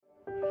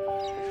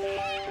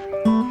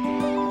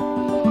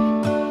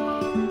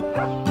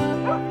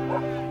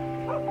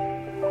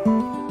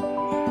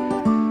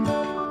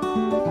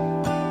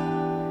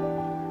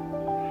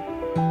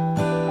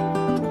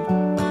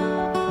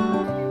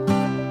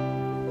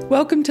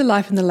Welcome to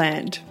Life in the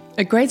Land,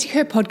 a Gracie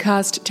Her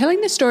podcast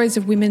telling the stories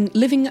of women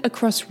living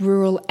across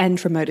rural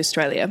and remote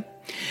Australia.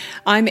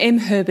 I'm Em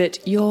Herbert,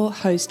 your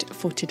host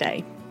for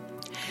today.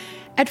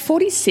 At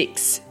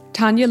 46,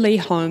 Tanya-Lee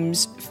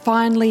Holmes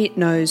finally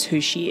knows who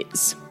she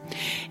is.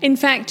 In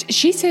fact,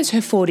 she says her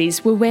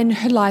 40s were when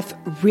her life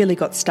really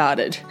got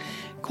started.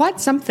 Quite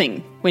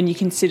something when you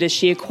consider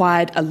she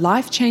acquired a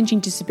life-changing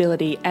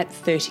disability at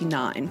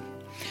 39.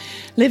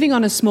 Living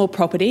on a small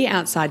property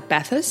outside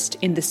Bathurst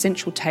in the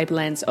central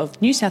Tablelands of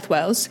New South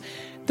Wales,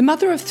 the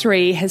mother of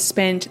three has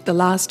spent the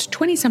last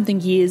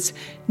 20-something years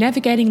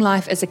navigating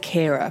life as a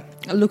carer,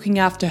 looking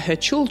after her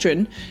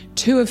children,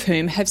 two of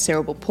whom have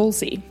cerebral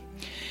palsy.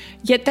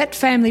 Yet that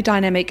family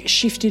dynamic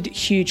shifted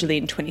hugely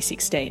in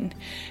 2016,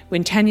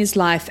 when Tanya's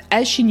life,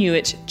 as she knew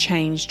it,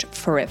 changed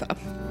forever.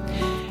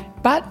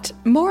 But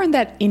more on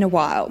that in a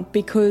while,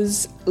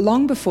 because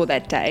long before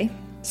that day,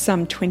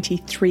 some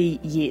 23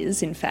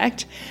 years in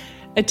fact,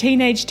 a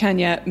teenage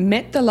Tanya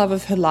met the love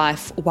of her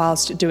life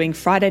whilst doing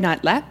Friday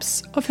night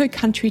laps of her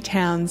country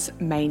town's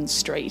main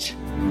street.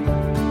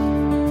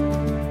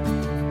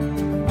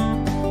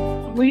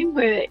 We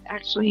were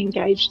actually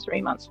engaged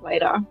 3 months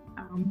later,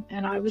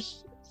 and I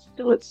was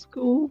still at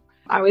school.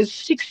 I was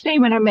 16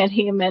 when I met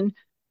him, and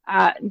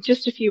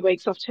just a few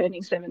weeks off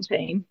turning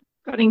 17.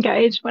 Got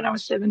engaged when I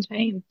was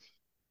 17.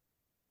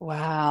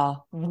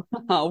 Wow.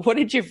 What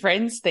did your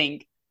friends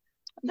think?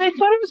 They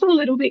thought it was a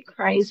little bit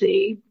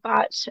crazy,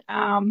 but,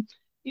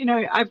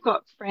 I've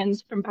got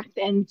friends from back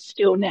then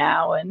still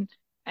now, and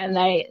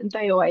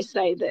they always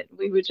say that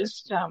we're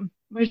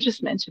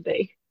just meant to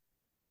be.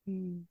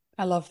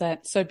 I love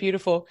that. So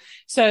beautiful.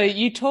 So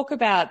you talk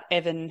about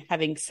Evan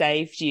having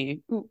saved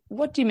you.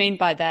 What do you mean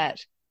by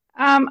that?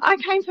 I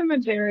came from a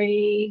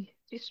very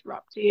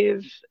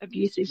disruptive,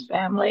 abusive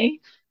family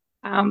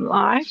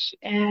life,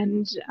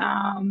 and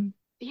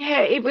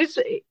it was,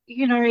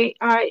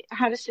 I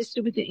had a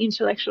sister with an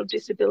intellectual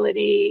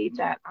disability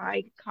that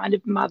I kind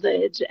of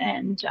mothered,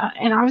 and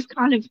I was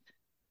kind of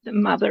the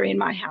mother in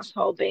my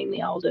household, being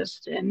the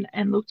oldest,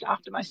 and looked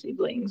after my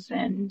siblings,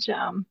 and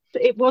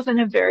it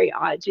wasn't a very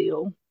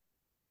ideal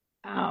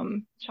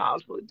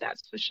childhood,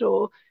 that's for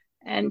sure.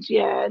 And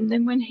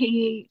then when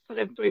he sort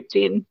of grouped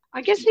in,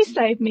 I guess he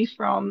saved me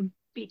from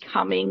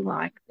becoming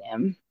like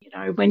them.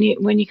 When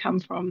you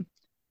come from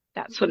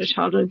that sort of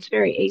childhood, it's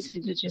very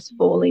easy to just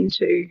fall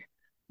into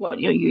what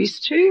you're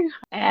used to.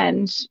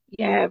 And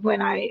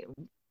when I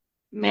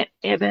met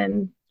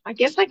Evan, I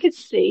guess I could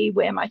see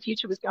where my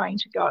future was going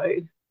to go.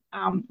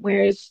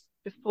 Whereas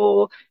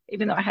before,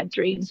 even though I had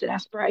dreams and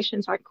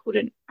aspirations, I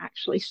couldn't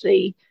actually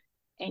see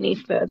any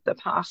further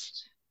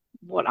past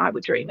what I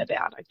would dream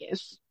about, I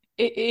guess.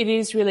 It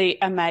is really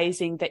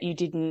amazing that you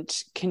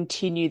didn't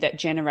continue that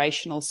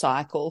generational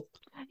cycle.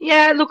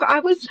 Yeah, look,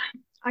 I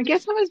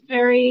guess I was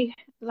very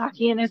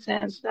lucky in a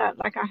sense that,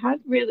 like, I had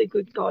really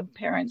good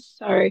godparents.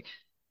 So,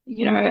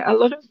 a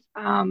lot of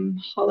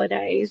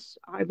holidays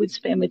I would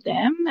spend with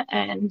them.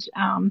 And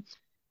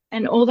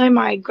although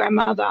my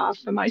grandmother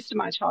for most of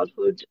my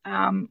childhood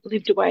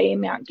lived away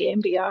in Mount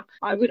Gambier,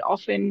 I would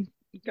often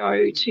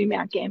go to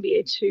Mount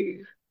Gambier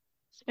to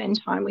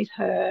spend time with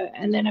her.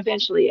 And then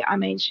eventually,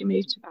 she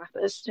moved to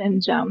Bathurst,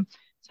 and so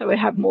I'd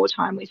have more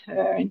time with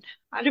her. And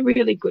I had a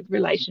really good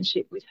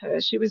relationship with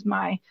her. She was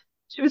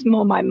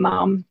more my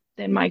mum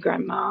than my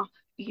grandma.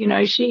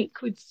 She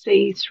could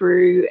see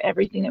through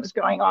everything that was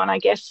going on, I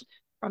guess,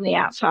 from the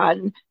outside.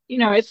 And,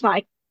 it's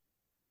like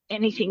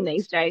anything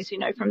these days,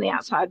 from the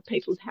outside,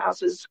 people's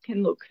houses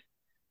can look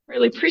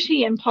really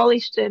pretty and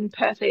polished and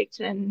perfect,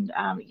 and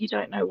you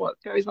don't know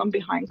what goes on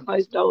behind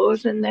closed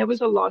doors. And there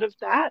was a lot of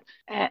that.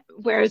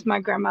 Whereas my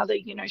grandmother,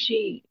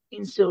 she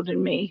instilled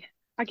in me,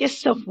 I guess,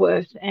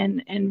 self-worth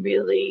and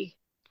really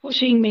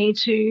pushing me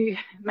to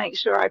make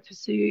sure I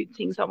pursued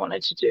things I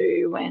wanted to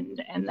do,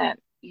 and that,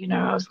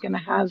 I was going to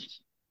have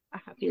a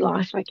happy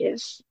life, I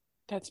guess.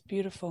 That's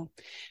beautiful.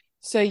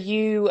 So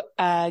you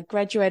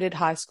graduated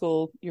high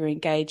school, you're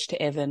engaged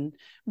to Evan.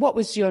 What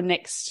was your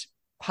next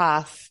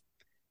path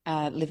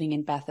living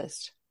in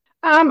Bathurst?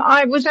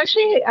 I was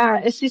actually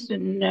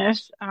assistant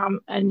nurse,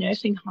 a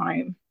nursing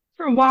home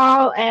for a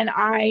while, and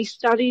I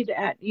studied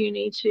at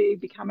uni to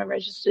become a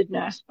registered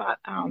nurse, but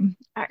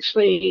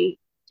actually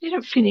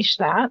didn't finish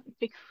that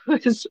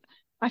because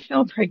I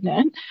fell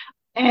pregnant.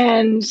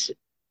 And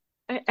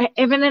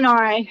Evan and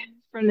I,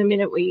 from the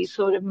minute we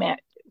sort of met,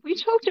 we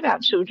talked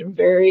about children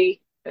very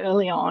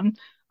early on.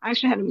 I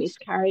actually had a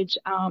miscarriage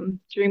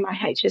during my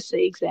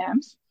HSC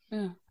exams.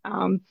 Yeah.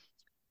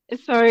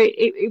 So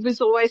it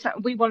was always,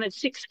 we wanted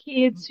 6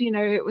 kids,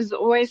 it was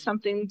always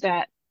something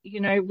that,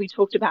 we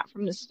talked about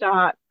from the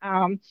start.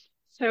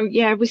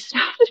 We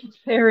started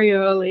very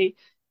early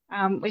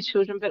with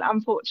children, but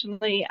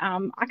unfortunately,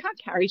 I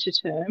can't carry to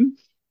term.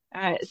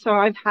 So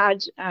I've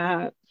had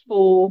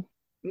 4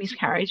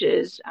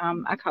 miscarriages,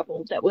 a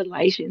couple that were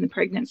late in the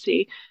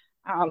pregnancy.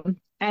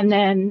 And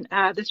then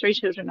the 3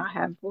 children I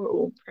have were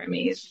all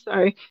preemies.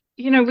 So,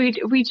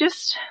 we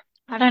just,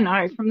 I don't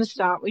know, from the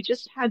start, we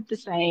just had the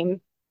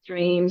same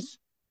dreams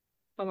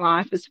for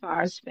life as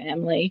far as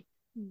family.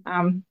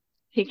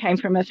 he came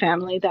from a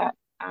family that,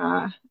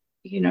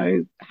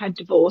 had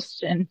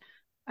divorced, and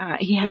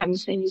he hadn't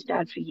seen his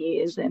dad for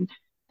years.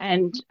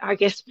 And I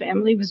guess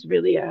family was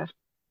really a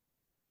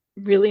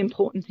really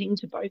important thing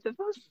to both of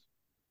us.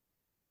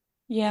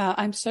 Yeah,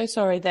 I'm so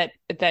sorry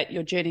that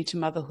your journey to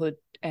motherhood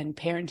and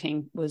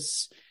parenting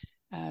was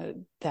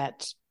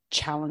that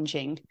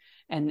challenging,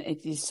 and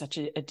it is such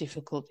a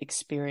difficult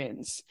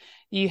experience.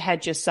 You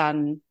had your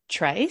son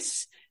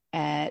Trace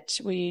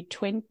were you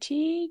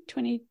 20,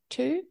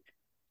 22?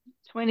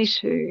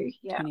 22,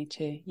 yeah.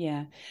 22,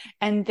 yeah.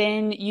 And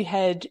then you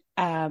had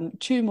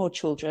two more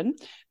children,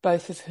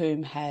 both of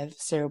whom have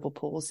cerebral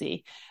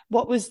palsy.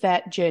 What was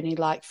that journey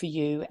like for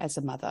you as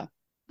a mother?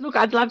 Look,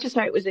 I'd love to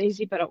say it was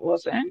easy, but it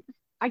wasn't.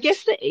 I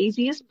guess the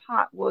easiest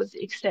part was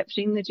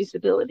accepting the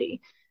disability,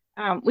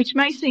 which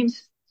may seem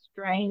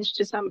strange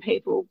to some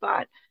people,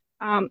 but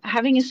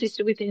having a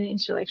sister with an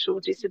intellectual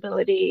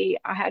disability,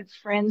 I had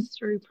friends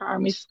through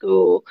primary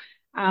school.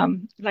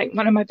 Like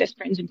one of my best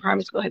friends in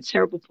primary school had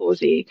cerebral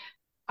palsy.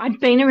 I'd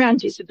been around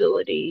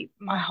disability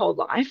my whole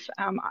life.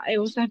 I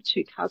also have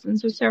two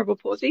cousins with cerebral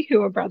palsy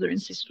who are brother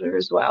and sister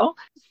as well.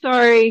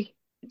 So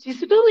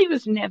disability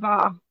was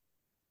never,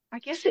 I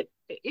guess it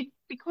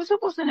because it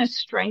wasn't a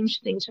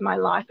strange thing to my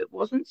life, it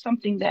wasn't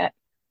something that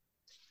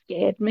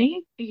scared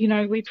me.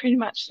 We pretty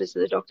much said to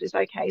the doctors,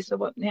 okay, so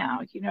what now?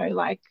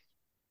 Like,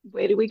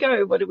 where do we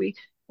go? What do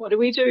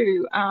we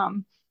do?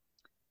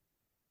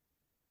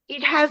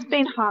 It has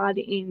been hard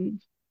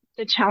in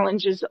the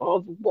challenges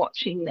of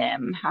watching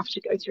them have to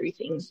go through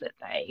things that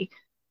they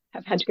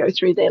have had to go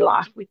through their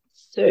life with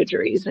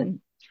surgeries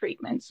and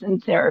treatments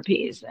and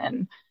therapies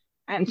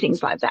and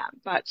things like that.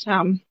 But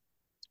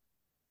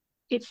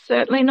it's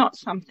certainly not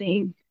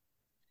something,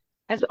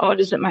 as odd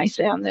as it may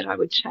sound, that I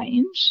would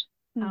change,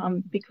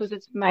 because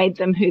it's made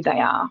them who they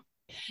are.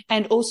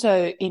 And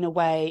also, in a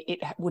way, it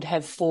would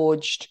have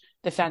forged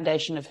the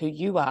foundation of who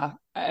you are.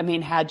 I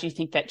mean, how do you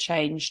think that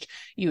changed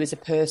you as a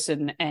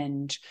person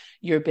and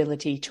your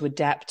ability to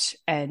adapt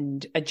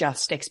and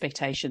adjust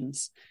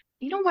expectations?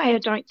 In a way, I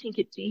don't think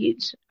it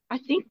did. I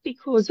think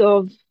because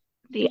of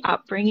the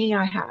upbringing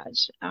I had,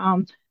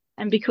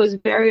 and because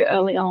very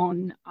early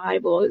on I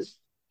was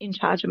in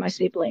charge of my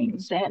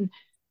siblings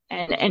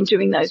and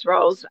doing those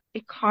roles,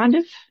 it kind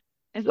of,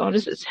 as odd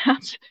as it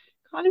sounds,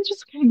 kind of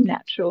just came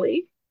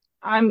naturally.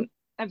 I'm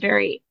a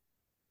very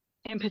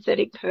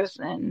empathetic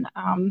person,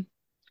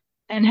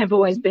 and have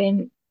always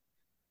been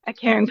a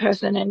caring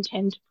person and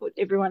tend to put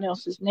everyone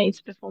else's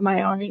needs before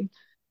my own,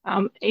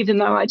 even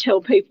though I tell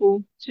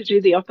people to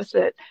do the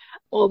opposite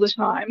all the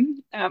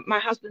time. My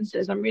husband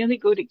says I'm really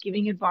good at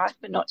giving advice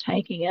but not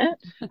taking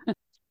it.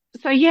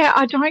 So, yeah,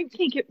 I don't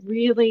think it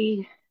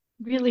really,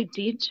 really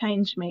did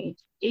change me.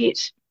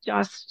 It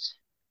just,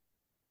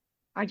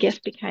 I guess,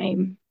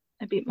 became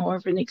a bit more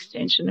of an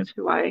extension of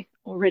who I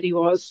already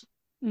was.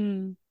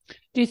 Mm.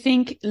 Do you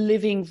think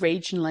living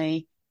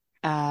regionally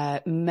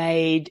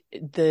made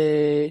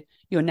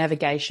your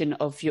navigation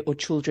of your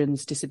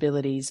children's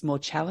disabilities more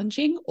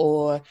challenging,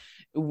 or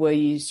were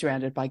you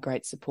surrounded by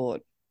great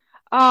support?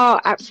 Oh,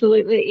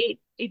 absolutely.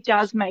 It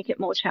does make it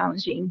more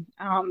challenging,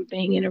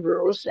 being in a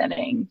rural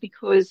setting,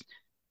 because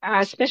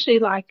especially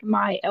like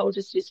my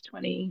eldest is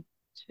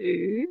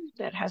 22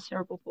 that has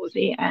cerebral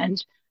palsy,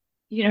 and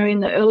in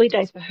the early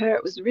days for her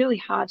it was really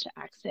hard to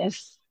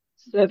access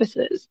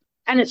services.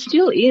 And it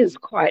still is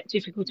quite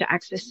difficult to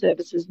access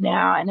services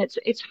now. And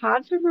it's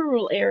hard for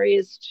rural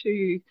areas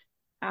to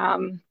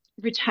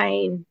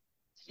retain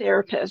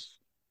therapists.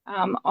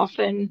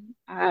 Often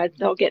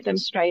they'll get them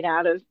straight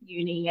out of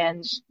uni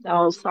and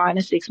they'll sign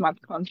a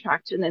 6-month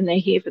contract, and then they're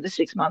here for the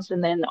 6 months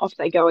and then off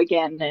they go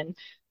again. And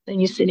then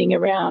you're sitting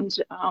around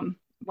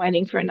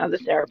waiting for another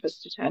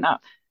therapist to turn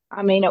up.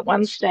 I mean, at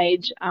one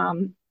stage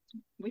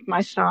with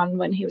my son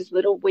when he was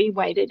little, we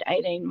waited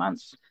 18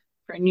 months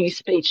for a new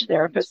speech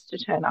therapist to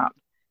turn up.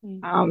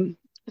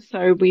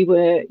 So we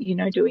were,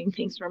 doing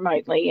things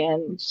remotely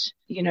and,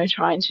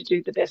 trying to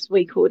do the best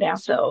we could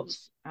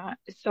ourselves.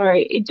 So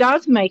it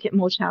does make it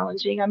more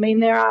challenging. I mean,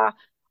 there are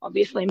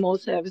obviously more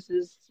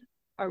services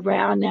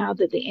around now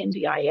that the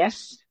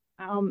NDIS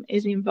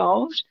is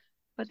involved,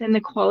 but then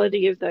the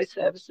quality of those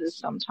services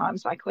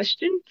sometimes I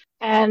question.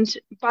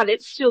 But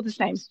it's still the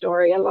same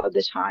story. A lot of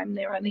the time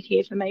they're only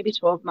here for maybe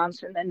 12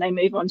 months and then they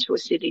move on to a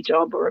city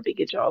job or a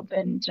bigger job,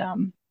 and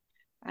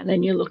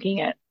then you're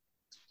looking at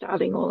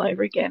starting all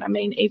over again. I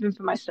mean, even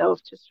for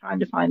myself, just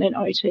trying to find an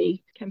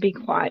OT can be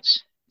quite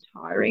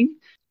tiring,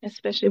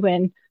 especially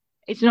when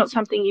it's not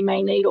something you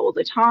may need all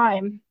the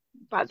time,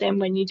 but then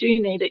when you do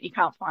need it, you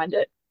can't find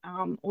it,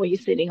 or you're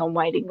sitting on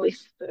waiting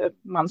lists for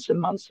months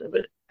and months of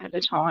it at a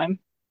time.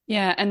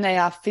 Yeah, and they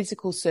are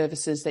physical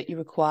services that you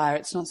require.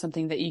 It's not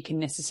something that you can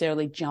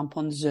necessarily jump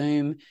on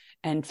Zoom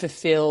and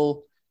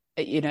fulfill,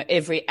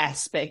 every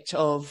aspect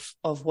of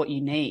what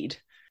you need.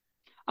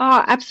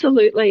 Oh,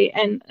 absolutely.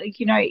 And,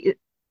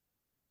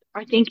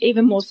 I think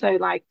even more so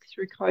like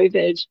through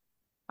COVID,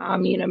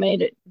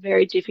 made it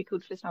very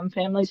difficult for some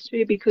families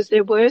too, because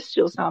there were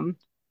still some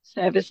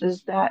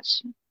services that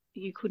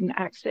you couldn't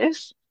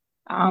access.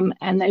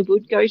 and they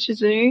would go to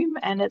Zoom,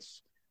 and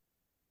it's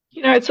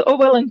all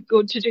well and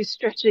good to do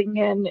stretching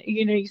and,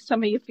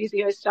 some of your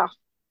physio stuff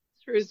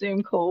through a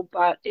Zoom call,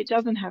 but it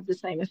doesn't have the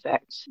same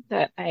effect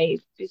that a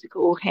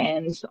physical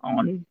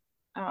hands-on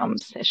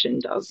session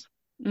does.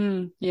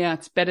 Yeah,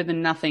 it's better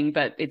than nothing,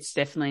 but it's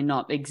definitely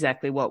not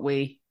exactly what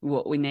we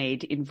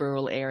need in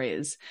rural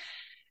areas.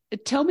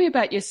 Tell me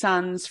about your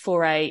son's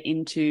foray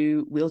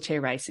into wheelchair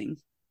racing.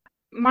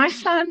 My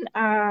son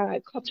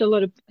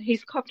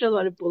he's copped a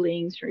lot of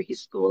bullying through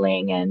his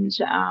schooling, and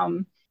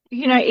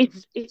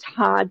it's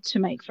hard to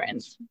make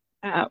friends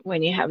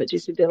when you have a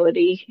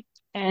disability.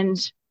 And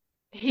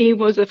he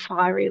was a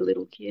fiery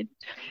little kid.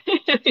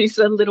 He's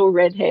a little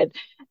redhead,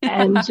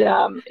 and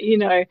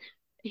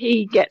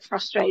he get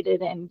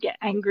frustrated and get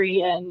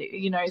angry, and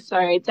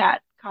so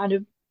that kind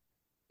of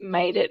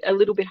made it a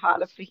little bit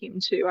harder for him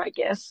too, I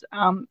guess,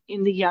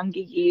 in the younger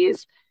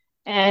years.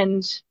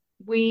 And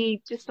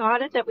we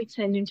decided that we'd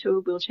send him to a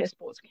wheelchair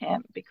sports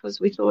camp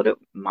because we thought it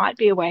might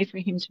be a way for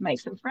him to make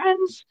some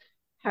friends,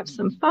 have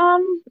some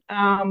fun,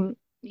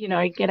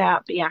 get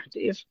out, be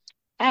active.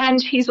 And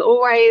he's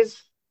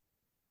always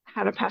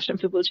had a passion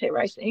for wheelchair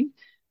racing.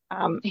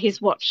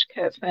 He's watched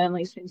Kurt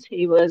Fernley since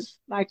he was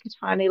like a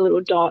tiny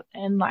little dot,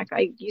 and like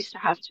I used to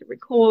have to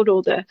record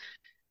all the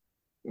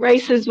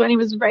races when he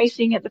was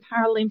racing at the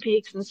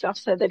Paralympics and stuff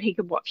so that he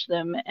could watch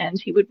them,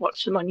 and he would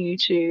watch them on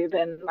YouTube,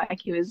 and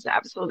like he was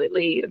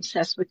absolutely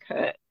obsessed with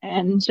Kurt.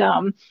 And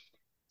so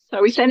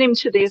we sent him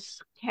to this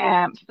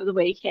camp for the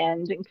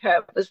weekend, and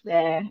Kurt was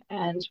there,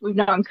 and we've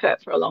known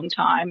Kurt for a long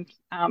time,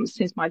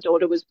 since my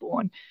daughter was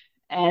born.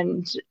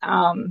 And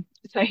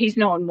so he's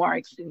known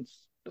Warwick since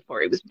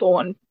before he was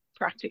born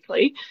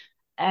practically.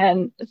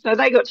 And so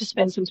they got to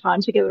spend some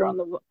time together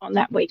on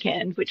that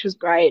weekend, which was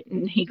great.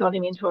 And he got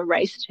him into a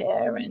race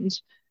chair, and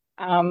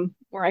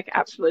Warwick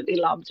absolutely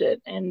loved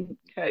it. And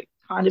Kurt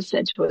kind of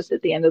said to us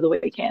at the end of the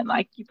weekend,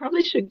 like, you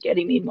probably should get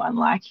him in one.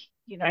 Like,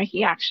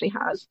 he actually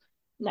has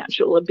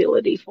natural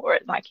ability for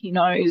it. Like, he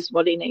knows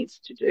what he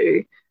needs to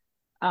do.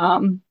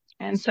 And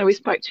so we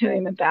spoke to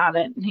him about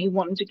it, and he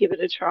wanted to give it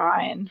a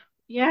try. And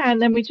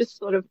and then we just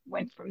sort of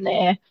went from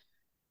there.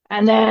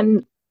 And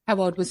then how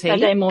old was he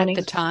Saturday morning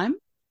at the time?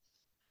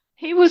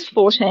 He was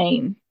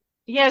 14.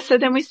 Yeah, so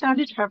then we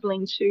started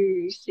traveling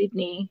to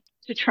Sydney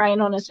to train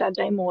on a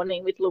Saturday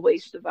morning with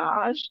Louise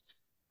Savage.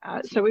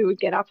 So we would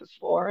get up at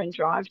 4 and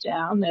drive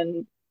down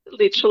and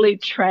literally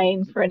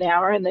train for an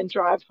hour and then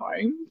drive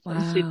home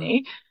from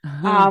Sydney.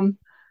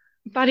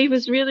 But he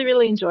was really,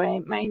 really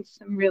enjoying it, made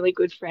some really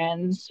good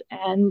friends.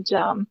 And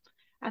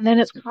then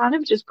it's kind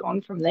of just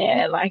gone from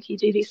there. Like, he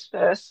did his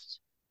first,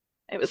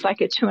 it was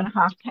like a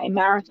 2.5K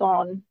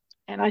marathon.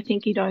 And I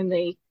think he'd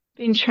only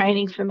been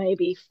training for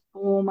maybe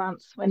 4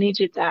 months when he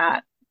did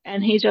that.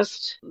 And he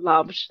just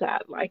loved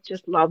that, like,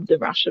 just loved the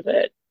rush of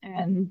it.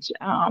 And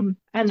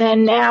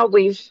then now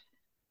we've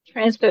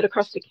transferred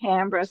across to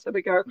Canberra. So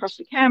we go across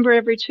to Canberra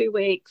every 2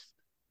 weeks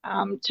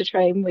to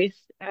train with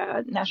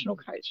national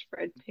coach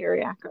Fred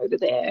Periak over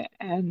there,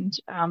 and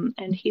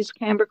his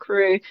Canberra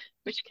crew,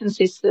 which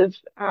consists of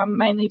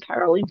mainly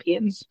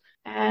Paralympians.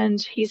 And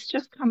he's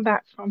just come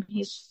back from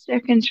his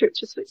second trip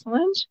to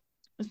Switzerland.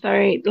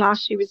 So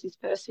last year was his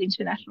first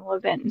international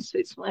event in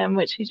Switzerland,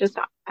 which he just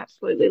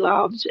absolutely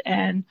loved.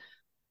 And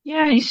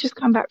he's just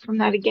come back from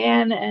that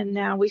again. And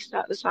now we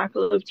start the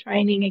cycle of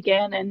training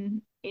again,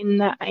 and in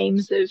the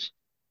aims of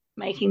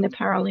making the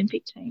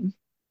Paralympic team.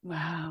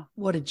 Wow,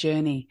 what a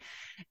journey.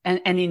 And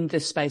in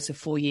the space of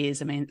 4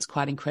 years, I mean, it's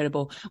quite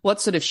incredible.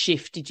 What sort of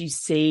shift did you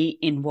see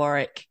in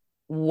Warwick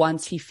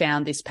once he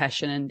found this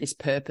passion and this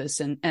purpose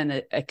and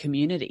a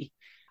community?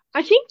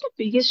 I think the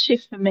biggest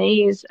shift for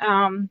me is,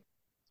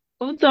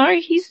 although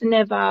he's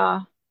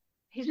never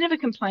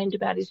complained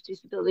about his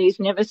disability, he's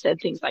never said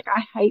things like,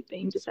 I hate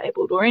being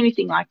disabled or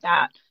anything like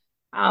that.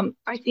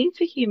 I think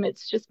for him,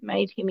 it's just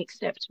made him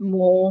accept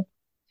more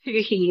who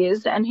he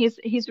is. And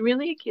he's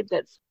really a kid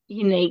that's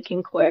unique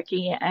and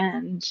quirky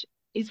and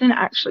isn't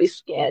actually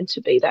scared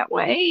to be that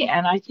way.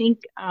 And I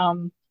think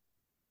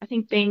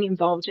being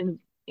involved in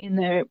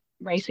the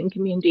racing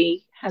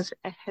community has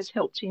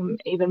helped him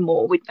even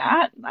more with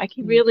that. Like,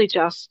 he really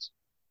just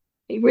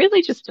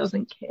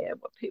doesn't care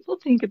what people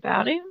think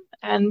about him,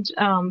 and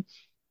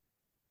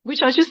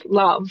which I just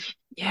love.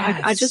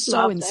 Yeah, I just so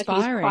love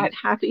inspiring. That he's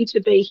quite happy to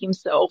be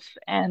himself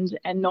and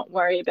not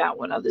worry about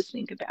what others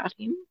think about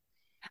him.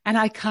 And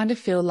I kind of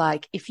feel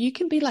like if you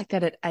can be like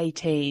that at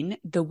 18,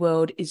 the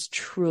world is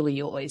truly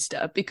your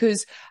oyster,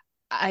 because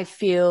I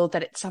feel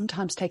that it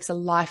sometimes takes a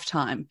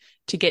lifetime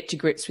to get to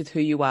grips with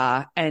who you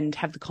are and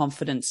have the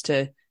confidence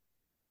to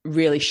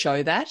really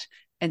show that.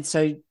 And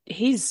so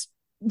he's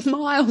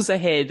miles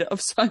ahead of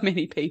so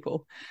many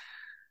people.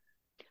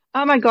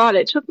 Oh my God,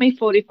 it took me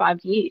 45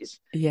 years.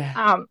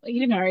 Yeah.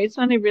 It's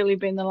only really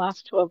been the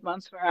last 12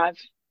 months where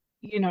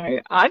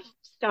I've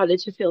started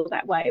to feel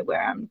that way,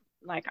 where I'm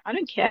like, I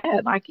don't care.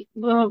 Like,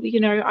 well,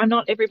 I'm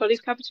not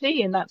everybody's cup of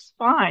tea, and that's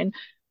fine.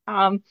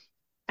 And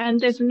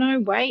there's no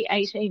way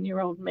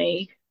 18-year-old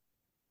me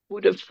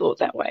would have thought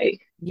that way.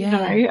 Yeah.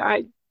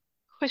 I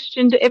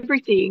questioned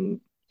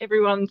everything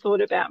everyone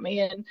thought about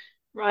me. And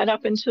right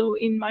up until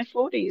in my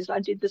 40s, I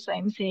did the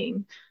same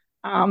thing.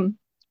 Um,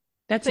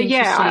 That's so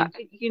yeah,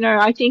 interesting.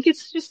 I think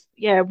it's just,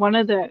 yeah, one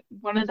of the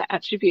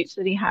attributes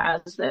that he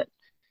has that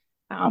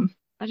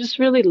I just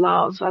really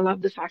love. I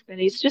love the fact that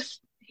he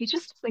just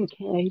doesn't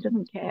care. He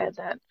doesn't care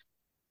that,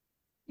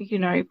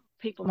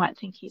 people might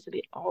think he's a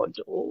bit odd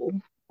or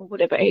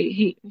whatever.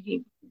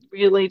 He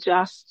really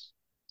just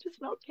does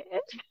not care.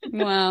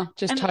 Well,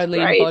 just And it's totally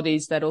great.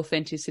 embodies that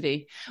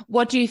authenticity.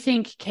 What do you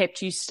think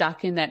kept you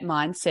stuck in that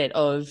mindset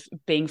of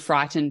being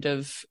frightened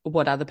of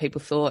what other people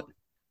thought?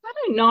 I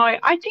don't know.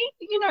 I think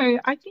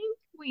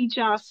we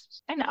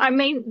just, and I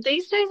mean,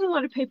 these days a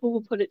lot of people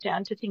will put it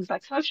down to things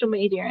like social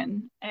media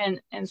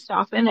and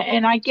stuff. And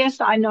I guess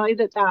I know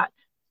that that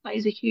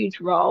plays a huge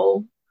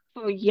role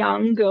for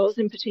young girls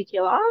in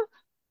particular.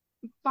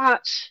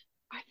 But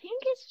I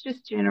think it's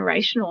just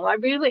generational. I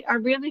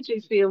really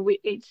do feel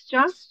it's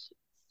just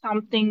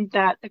something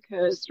that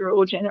occurs through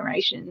all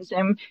generations,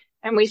 and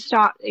we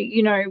start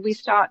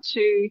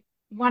to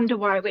wonder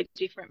why we're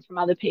different from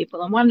other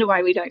people, and wonder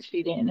why we don't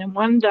fit in, and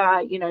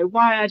wonder,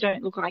 why I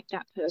don't look like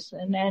that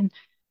person, and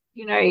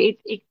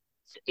it's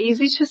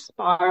easy to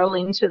spiral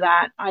into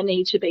that. I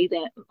need to be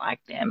that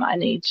like them. I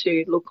need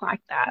to look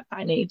like that.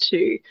 I need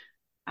to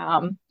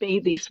be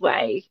this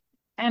way.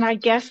 And I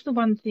guess the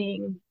one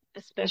thing,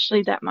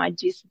 especially that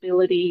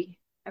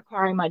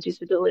acquiring my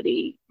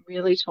disability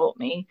really taught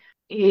me,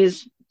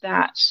 is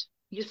that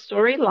your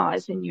story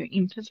lies in your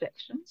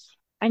imperfections.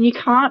 And you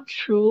can't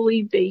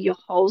truly be your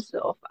whole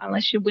self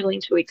unless you're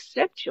willing to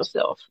accept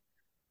yourself,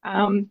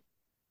 um,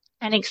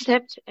 and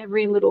accept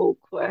every little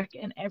quirk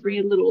and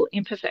every little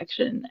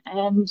imperfection,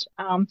 and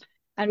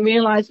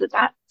realize that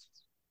that's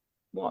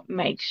what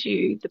makes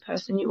you the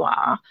person you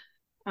are.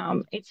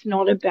 It's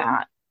not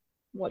about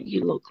what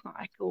you look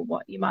like or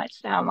what you might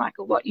sound like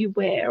or what you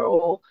wear.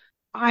 Or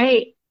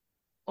I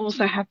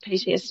also have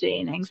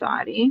PTSD and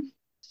anxiety.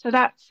 So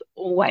that's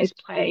always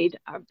played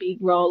a big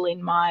role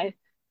in my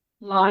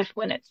life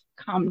when it's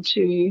come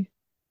to,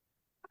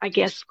 I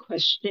guess,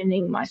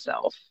 questioning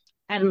myself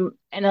and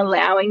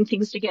allowing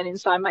things to get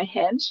inside my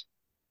head,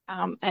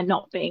 and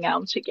not being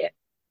able to get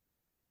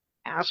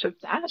out of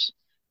that.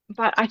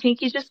 But I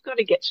think you just got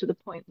to get to the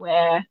point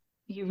where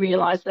you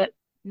realize that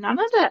none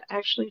of that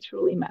actually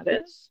truly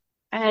matters.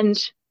 And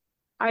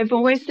I've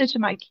always said to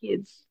my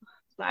kids,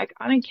 like,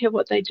 I don't care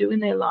what they do in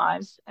their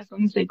lives as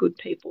long as they're good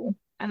people.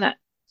 And that's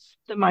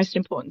the most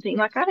important thing.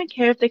 Like, I don't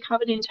care if they're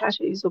covered in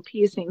tattoos or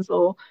piercings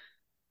or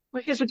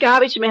work as a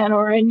garbage man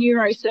or a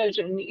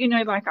neurosurgeon,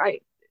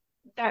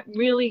 that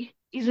really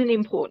isn't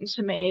important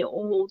to me.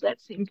 All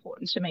that's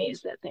important to me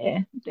is that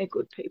they're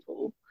good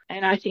people.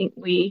 And I think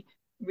we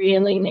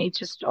really need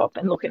to stop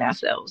and look at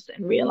ourselves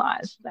and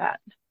realize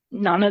that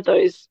none of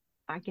those,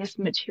 I guess,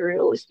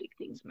 materialistic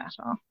things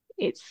matter.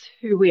 It's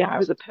who we are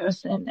as a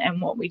person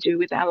and what we do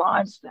with our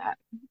lives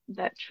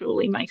that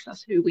truly makes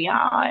us who we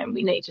are. And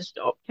we need to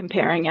stop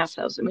comparing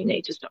ourselves, and we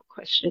need to stop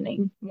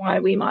questioning why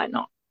we might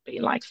not be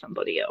like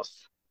somebody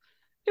else.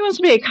 Who wants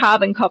to be a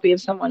carbon copy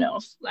of someone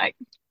else? Like,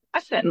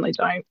 I certainly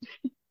don't.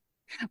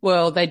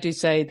 Well, they do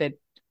say that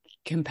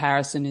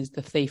comparison is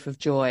the thief of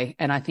joy.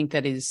 And I think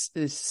that is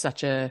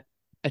such a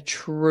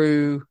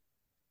true,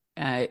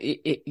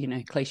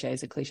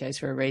 cliches are cliches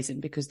for a reason,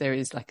 because there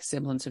is like a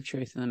semblance of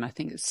truth in them. I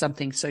think there's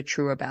something so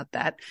true about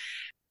that.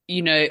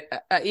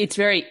 It's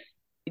very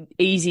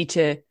easy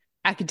to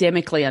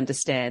academically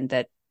understand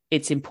that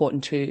it's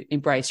important to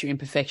embrace your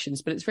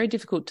imperfections, but it's very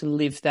difficult to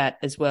live that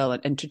as well,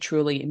 and to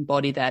truly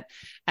embody that.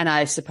 And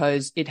I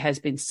suppose it has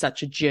been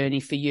such a journey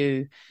for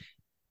you.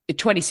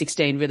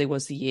 2016 really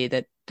was the year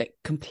that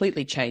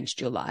completely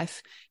changed your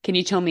life. Can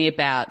you tell me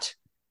about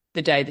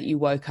the day that you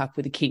woke up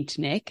with a kinked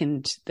neck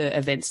and the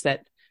events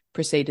that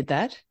preceded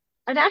that?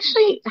 I'd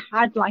actually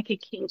had like a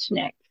kinked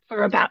neck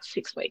for about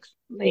 6 weeks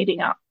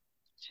leading up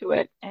to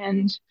it.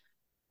 And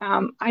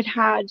I'd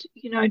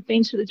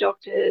been to the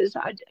doctors.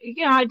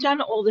 I'd done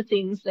all the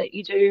things that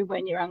you do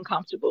when you're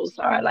uncomfortable.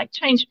 So I like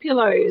changed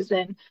pillows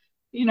and,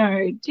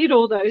 did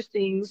all those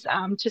things,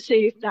 to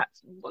see if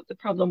that's what the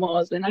problem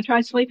was. And I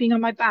tried sleeping on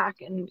my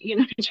back and,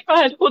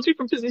 tried all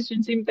different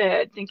positions in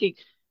bed, thinking,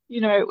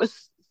 it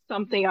was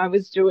something I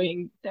was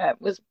doing that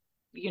was,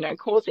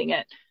 causing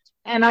it.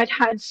 And I'd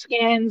had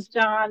scans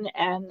done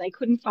and they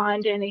couldn't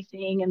find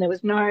anything. And there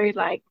was no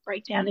like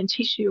breakdown in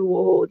tissue,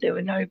 or there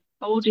were no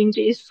bulging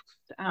discs,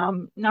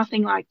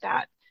 nothing like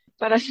that.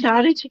 But I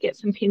started to get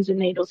some pins and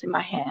needles in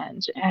my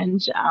hand. And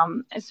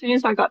as soon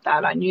as I got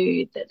that, I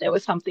knew that there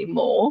was something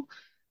more.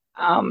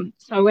 So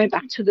I went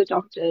back to the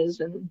doctors,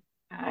 and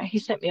he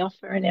sent me off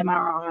for an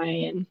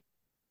MRI. And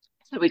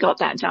so we got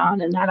that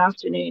done. And that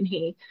afternoon,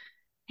 he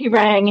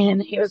rang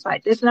and he was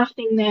like, there's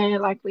nothing there.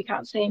 Like, we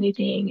can't see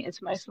anything.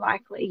 It's most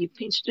likely you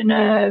pinched a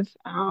nerve,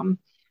 and,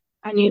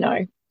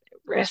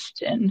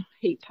 rest and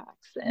heat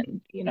packs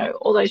and,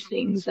 all those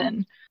things.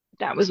 And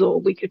that was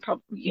all we could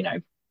probably,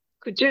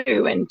 could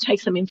do, and take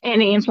some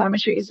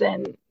anti-inflammatories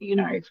and,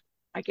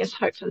 I guess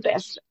hope for the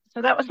best.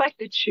 So that was like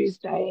the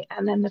Tuesday.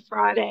 And then the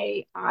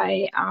Friday,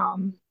 I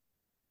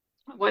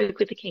I woke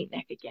with a key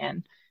neck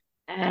again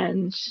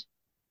and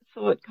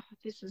thought, God,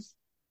 this is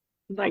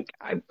like,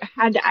 I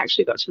had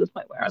actually got to the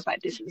point where I was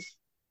like, this is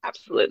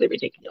absolutely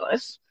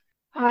ridiculous.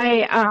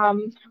 I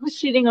was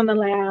sitting on the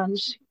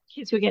lounge,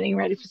 kids were getting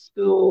ready for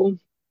school,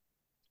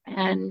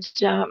 and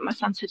my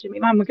son said to me,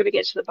 Mum, we're going to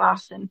get to the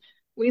bus. And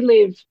we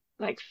live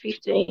like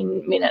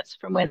 15 minutes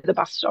from where the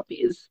bus stop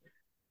is.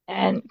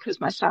 And because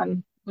my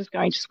son was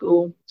going to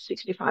school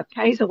 65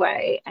 k's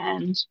away.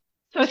 And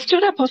so I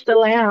stood up off the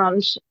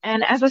lounge.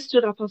 And as I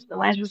stood up off the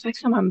lounge, it was like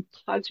someone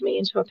plugged me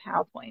into a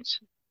PowerPoint.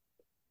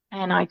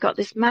 And I got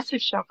this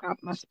massive shock up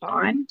my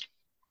spine.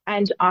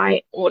 And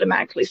I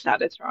automatically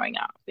started throwing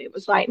up. It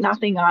was like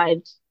nothing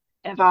I'd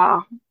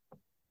ever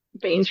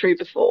been through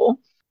before.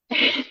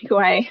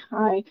 Anyway,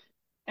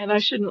 I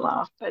shouldn't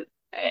laugh,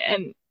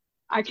 and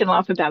I can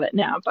laugh about it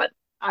now, but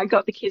I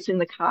got the kids in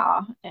the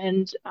car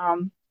and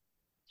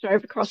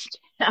drove across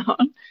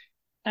town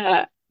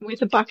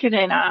with a bucket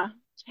and a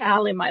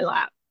towel in my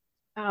lap,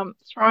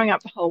 throwing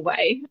up the whole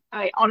way.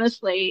 I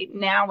honestly,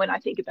 now when I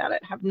think about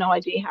it, have no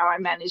idea how I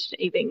managed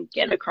to even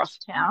get across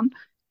town,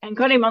 and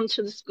got him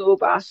onto the school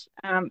bus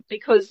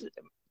because,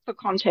 for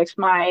context,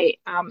 my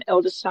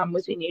eldest son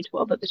was in year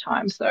 12 at the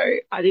time, so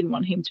I didn't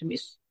want him to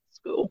miss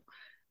school.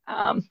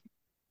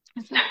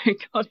 So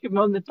got him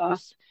on the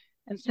bus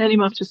and sent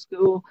him off to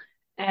school,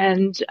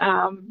 and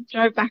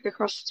drove back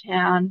across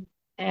town.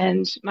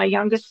 And my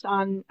youngest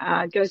son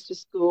goes to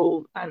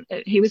school, and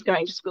he was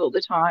going to school at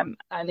the time,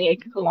 only a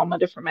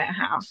kilometre from our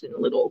house in a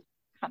little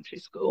country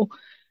school.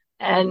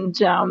 And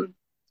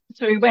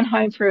so we went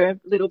home for a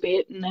little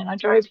bit, and then I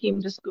drove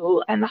him to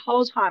school. And the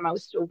whole time I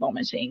was still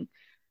vomiting.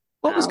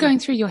 What was going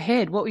through your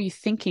head? What were you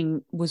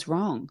thinking was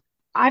wrong?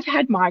 I've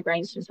had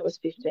migraines since I was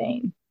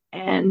 15.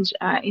 And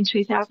in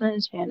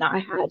 2010, I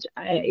had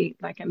a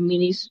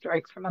mini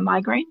stroke from a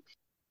migraine.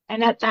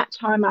 And at that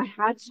time, I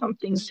had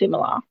something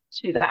similar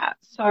to that.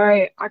 So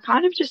I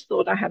kind of just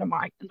thought I had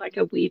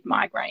a weird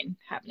migraine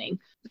happening.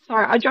 So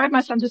I drove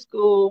my son to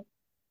school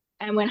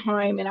and went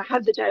home, and I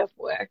had the day off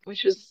work,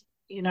 which was,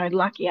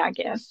 lucky, I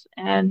guess.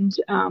 And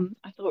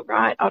I thought,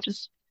 right, I'll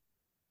just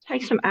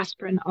take some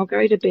aspirin. I'll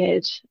go to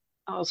bed.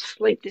 I'll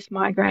sleep this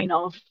migraine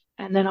off,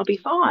 and then I'll be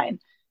fine.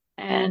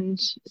 And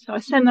so I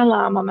set an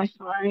alarm on my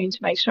phone to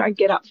make sure I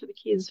get up for the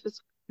kids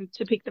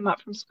to pick them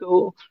up from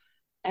school.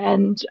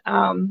 And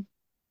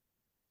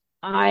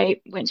I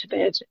went to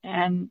bed,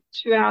 and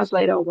 2 hours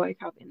later, I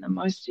woke up in the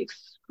most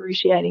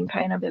excruciating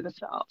pain I've ever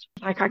felt.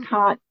 Like, I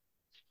can't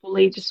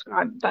fully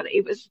describe, but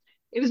it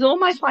was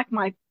almost like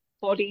my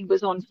body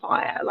was on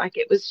fire. Like,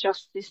 it was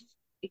just this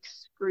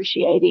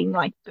excruciating,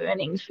 like,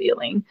 burning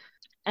feeling.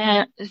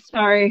 And so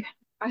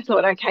I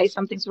thought, okay,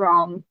 something's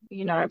wrong.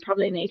 I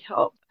probably need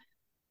help.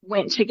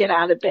 Went to get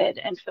out of bed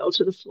and fell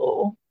to the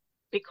floor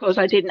because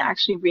I didn't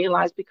actually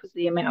realize, because of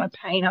the amount of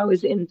pain I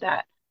was in,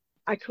 that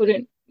I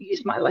couldn't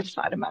use my left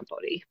side of my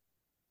body.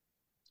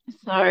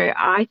 So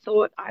I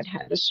thought I'd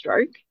had a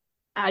stroke.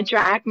 I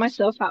dragged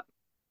myself up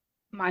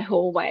my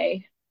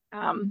hallway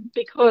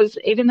because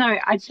even though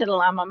I'd set an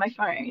alarm on my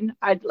phone,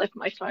 I'd left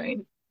my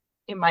phone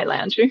in my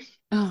lounge room.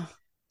 Oh.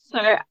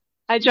 So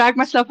I dragged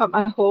myself up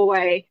my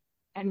hallway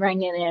and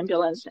rang an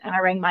ambulance, and I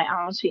rang my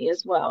auntie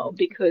as well,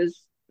 because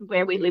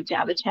where we lived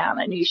out of town,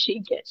 I knew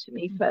she'd get to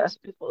me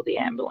first before the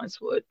ambulance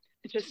would,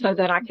 just so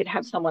that I could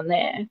have someone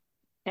there.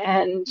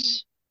 And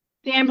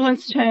the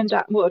ambulance turned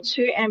up, well,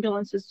 2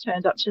 ambulances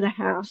turned up to the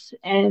house,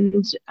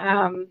 and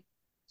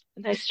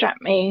they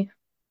strapped me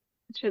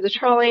to the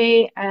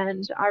trolley.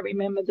 And I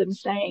remember them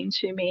saying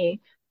to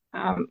me,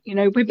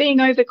 we're being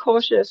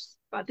overcautious,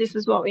 but this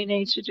is what we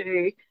need to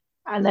do.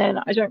 And then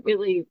I don't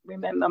really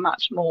remember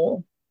much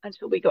more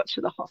until we got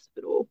to the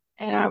hospital,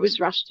 and I was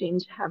rushed in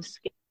to have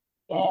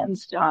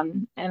scans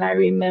done. And I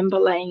remember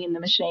laying in the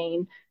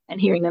machine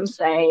and hearing them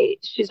say,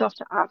 she's off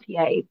to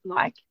RPA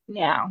like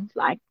now,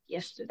 like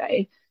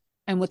yesterday.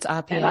 And what's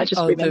RPA? And I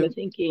just remember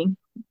thinking,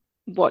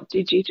 what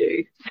did you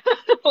do?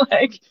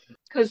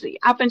 Because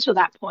up until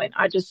that point,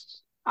 I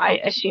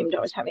assumed I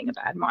was having a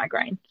bad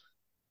migraine.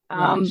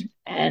 Right.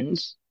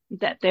 And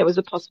that there was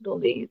a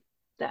possibility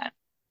that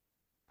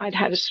I'd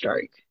had a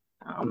stroke.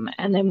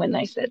 And then when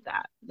they said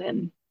that,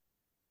 then,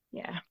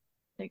 yeah,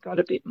 it got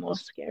a bit more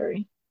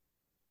scary.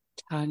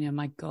 Tanya,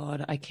 my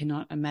God, I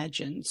cannot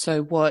imagine.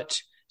 So by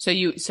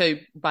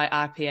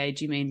RPA,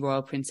 do you mean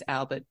Royal Prince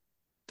Albert,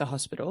 the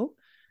hospital?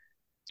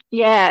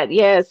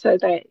 Yeah. So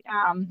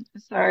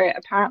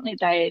apparently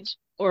they'd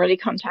already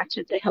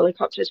contacted the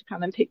helicopter to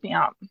come and pick me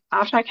up.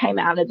 After I came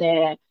out of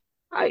there,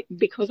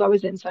 because I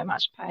was in so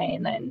much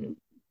pain, and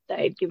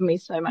they'd given me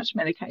so much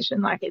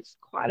medication, like, it's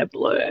quite a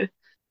blur.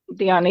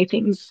 The only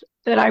things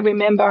that I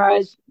remember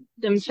is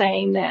them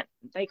saying that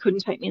they couldn't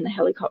take me in the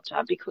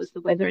helicopter because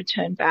the weather had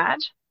turned bad,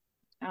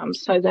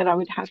 so that I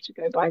would have to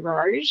go by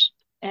road.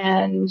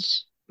 And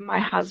my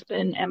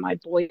husband and my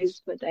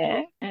boys were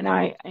there, and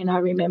I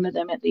remember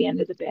them at the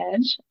end of the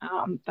bed,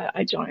 but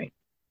I don't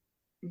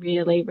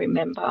really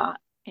remember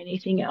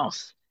anything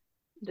else.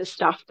 The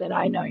stuff that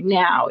I know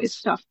now is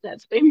stuff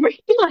that's been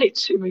relayed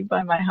to me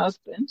by my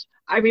husband.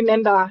 I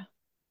remember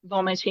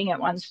vomiting at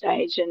one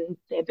stage and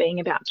there being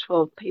about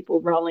 12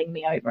 people rolling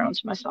me over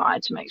onto my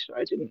side to make sure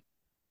I didn't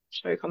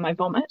choke on my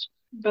vomit.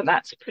 But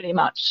that's pretty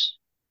much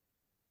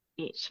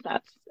it.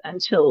 That's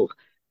until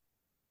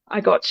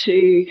I got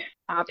to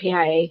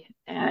RPA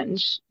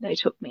and they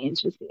took me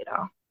into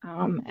theatre.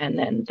 And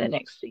then the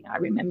next thing I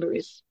remember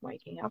is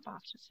waking up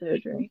after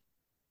surgery.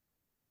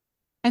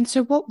 And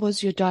so what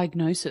was your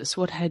diagnosis?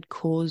 What had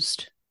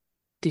caused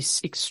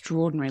this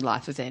extraordinary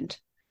life event?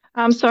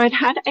 So I'd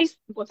had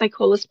what they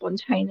call a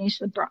spontaneous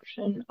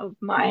abruption of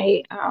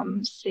my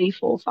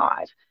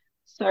C4-5.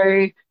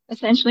 So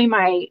essentially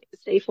my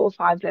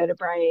C4-5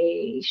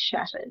 vertebrae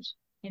shattered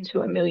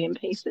into a million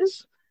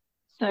pieces.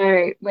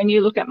 So when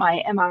you look at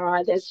my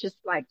MRI, there's just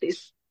like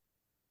this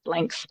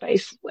blank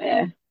space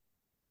where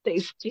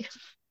these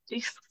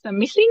discs are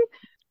missing,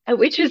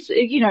 which is,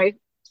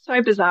 so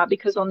bizarre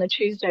because on the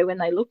Tuesday when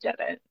they looked at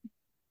it,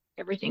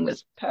 everything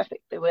was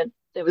perfect.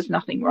 There was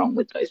nothing wrong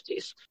with those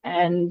discs.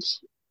 And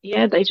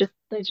yeah, they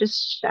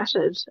just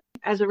shattered.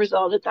 As a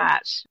result of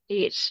that,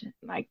 it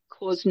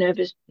caused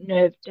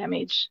nerve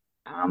damage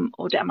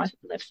all down my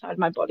left side of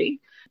my body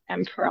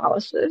and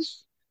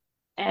paralysis.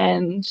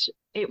 And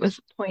it was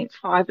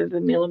 0.5 of a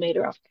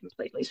millimeter off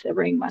completely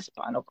severing my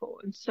spinal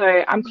cord. So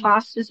I'm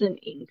classed as an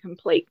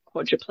incomplete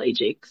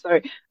quadriplegic. So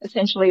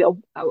essentially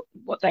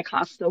what they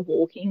class as a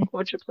walking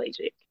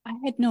quadriplegic. I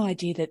had no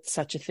idea that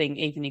such a thing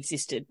even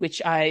existed,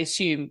 which I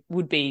assume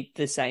would be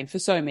the same for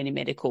so many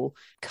medical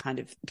kind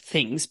of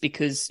things,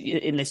 because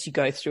unless you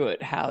go through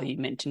it, how are you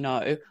meant to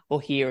know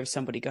or hear of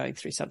somebody going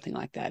through something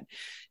like that?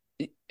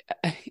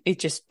 It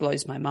just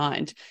blows my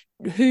mind.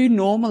 Who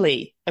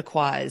normally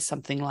acquires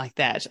something like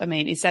that? I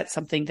mean, is that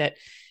something that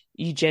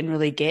you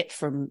generally get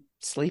from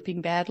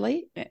sleeping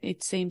badly?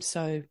 It seems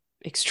so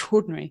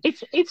extraordinary.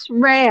 It's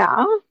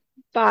rare,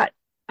 but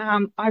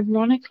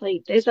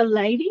ironically, there's a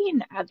lady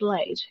in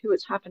Adelaide who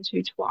it's happened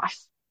to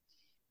twice.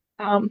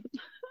 I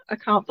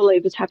can't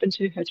believe it's happened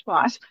to her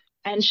twice,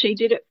 and she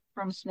did it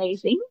from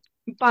sneezing.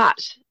 But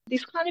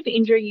this kind of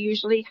injury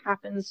usually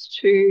happens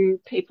to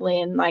people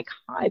in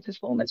high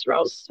performance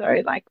roles.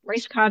 So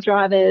race car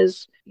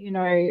drivers,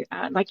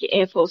 like your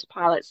Air Force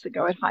pilots that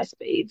go at high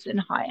speeds and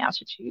high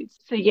altitudes.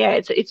 So yeah,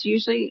 it's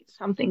usually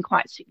something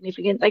quite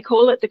significant. They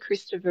call it the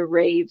Christopher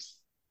Reeves,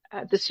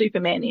 the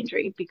Superman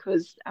injury,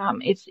 because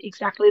it's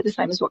exactly the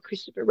same as what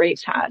Christopher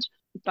Reeves had,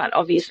 but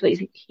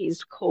obviously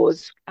his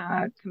caused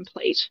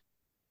complete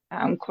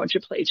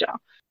quadriplegia.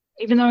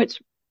 Even though it's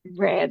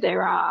rare,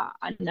 there are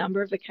a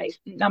number of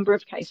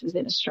cases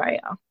in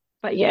Australia.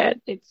 But yeah,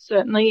 it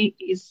certainly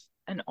is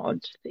an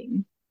odd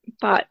thing.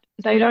 But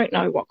they don't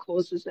know what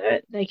causes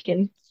it. They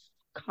can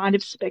kind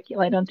of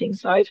speculate on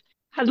things. So I've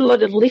had a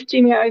lot of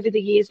lifting over the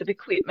years of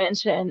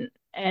equipment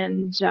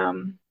and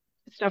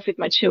stuff with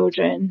my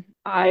children.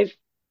 I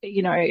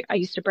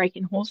used to break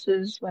in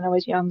horses when I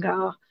was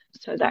younger,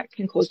 so that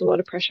can cause a lot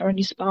of pressure on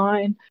your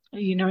spine.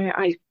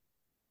 I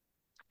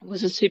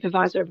was a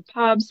supervisor of a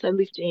pub, so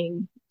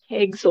lifting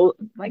kegs or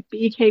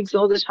beer kegs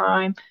all the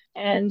time.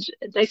 And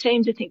they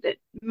seem to think that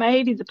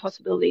maybe the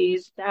possibility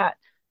is that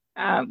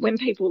when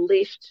people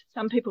lift,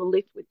 some people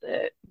lift with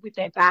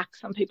their back,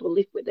 some people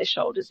lift with their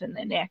shoulders and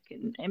their neck,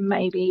 and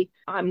maybe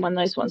I'm one of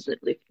those ones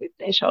that lift with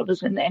their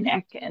shoulders and their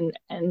neck,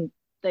 and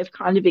they've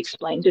kind of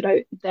explained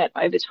it that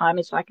over time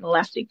it's like an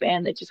elastic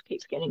band that just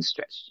keeps getting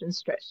stretched and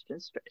stretched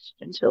and stretched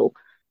until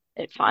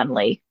it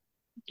finally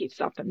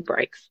gives up and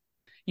breaks.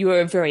 You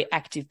were a very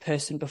active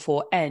person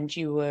before and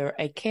you were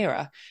a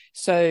carer.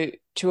 So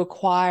to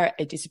acquire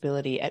a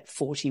disability at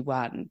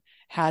 41,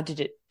 how did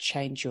it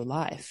change your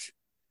life?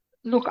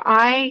 Look,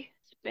 I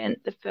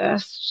spent the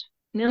first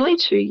nearly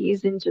 2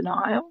 years in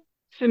denial.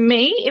 For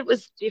me, it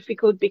was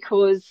difficult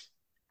because,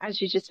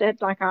 as you just said,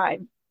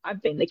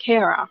 I've been the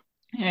carer,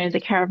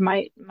 the care of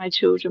my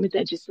children with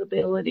their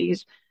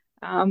disabilities.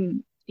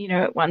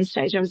 At one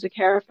stage I was a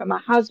carer for my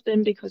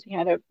husband because he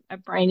had a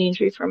brain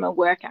injury from a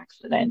work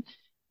accident.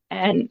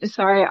 And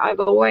so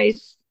I've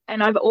always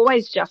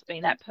just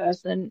been that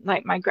person.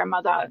 Like my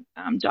grandmother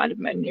died of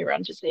motor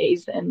neuron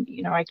disease, and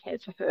I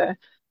cared for her,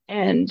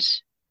 and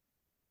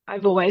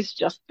I've always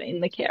just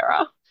been the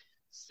carer.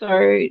 So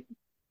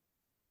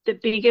the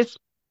biggest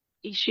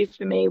issue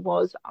for me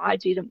was I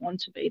didn't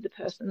want to be the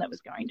person that was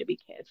going to be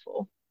cared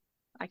for.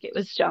 It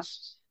was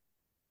just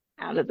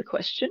out of the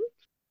question.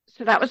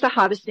 So that was the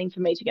hardest thing for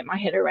me to get my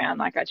head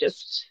around. I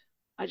just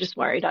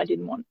worried I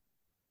didn't want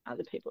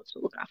other people to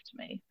look after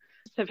me.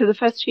 So for the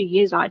first 2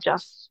 years, I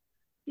just,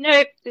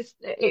 nope,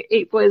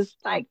 it was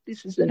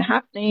this isn't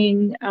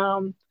happening.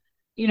 I'm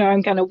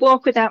going to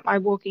walk without my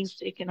walking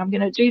stick, and I'm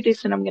going to do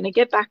this, and I'm going to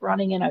get back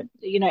running, and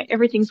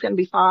everything's going to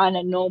be fine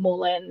and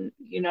normal, and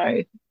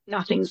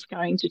nothing's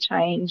going to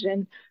change.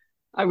 And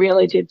I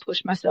really did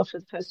push myself for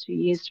the first 2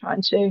 years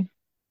trying to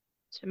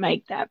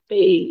make that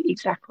be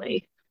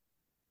exactly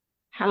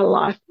how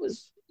life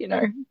was,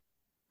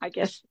 I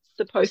guess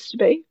supposed to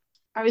be.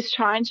 I was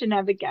trying to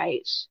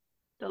navigate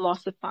the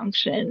loss of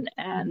function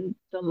and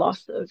the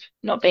loss of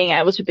not being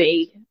able to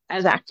be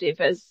as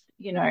active as,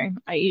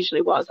 I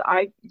usually was.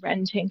 I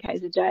ran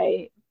 10Ks a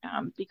day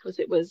because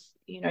it was,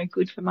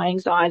 good for my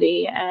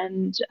anxiety,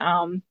 and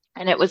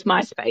it was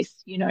my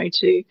space,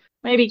 to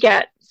maybe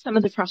get some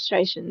of the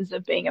frustrations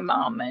of being a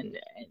mum and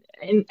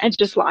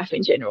just life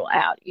in general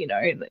out,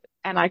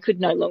 and I could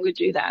no longer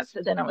do that.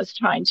 So then I was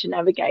trying to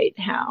navigate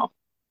how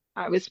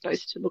I was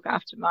supposed to look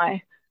after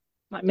my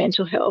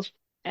mental health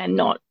and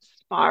not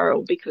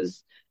spiral,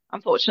 because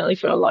unfortunately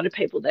for a lot of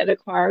people that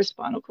acquire a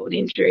spinal cord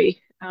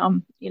injury,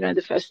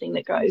 the first thing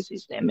that goes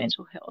is their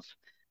mental health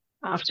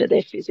after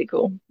their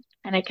physical,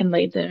 and it can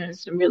lead them to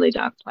some really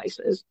dark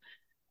places.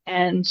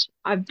 And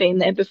I've been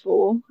there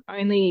before,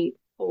 only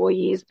 4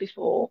 years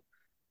before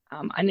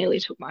I nearly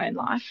took my own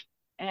life.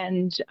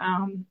 And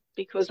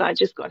because I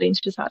just got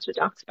into such a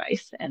dark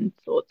space and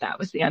thought that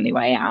was the only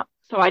way out.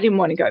 So I didn't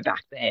want to go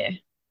back there.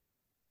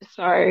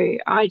 So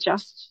I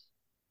just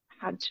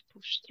had to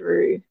push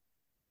through.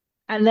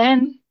 And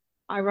then,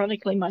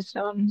 ironically, my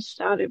son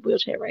started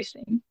wheelchair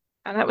racing.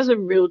 And that was a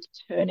real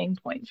turning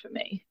point for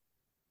me,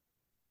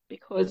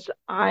 because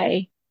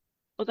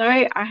although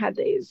I had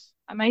these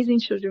amazing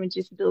children with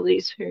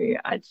disabilities who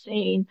I'd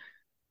seen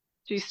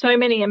do so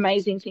many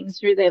amazing things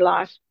through their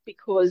life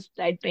because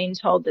they'd been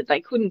told that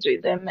they couldn't do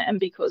them and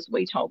because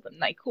we told them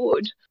they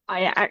could,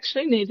 I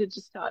actually needed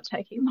to start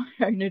taking my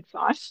own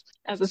advice.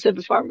 As I said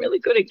before, I'm really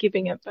good at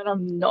giving it, but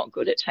I'm not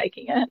good at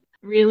taking it.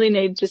 Really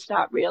needed to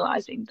start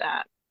realizing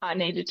that I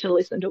needed to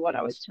listen to what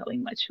I was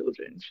telling my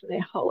children for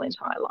their whole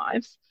entire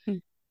lives.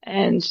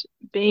 And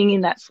being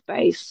in that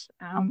space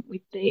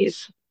with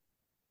these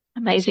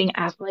amazing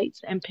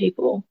athletes and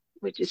people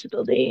with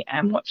disability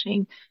and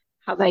watching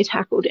how they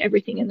tackled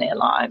everything in their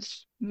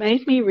lives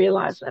made me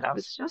realize that I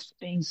was just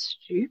being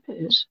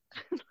stupid.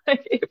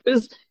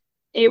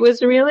 It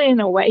was really an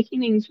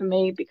awakening for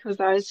me, because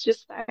I was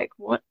just like,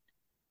 what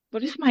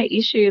is my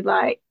issue?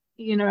 Like,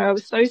 I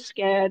was so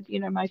scared.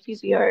 My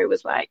physio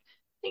was like,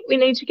 I think we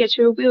need to get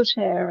you a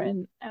wheelchair.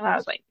 And I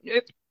was like,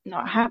 nope,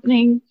 not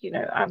happening.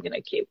 I'm going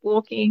to keep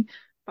walking.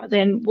 But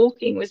then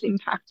walking was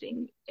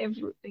impacting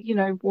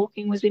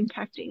walking was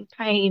impacting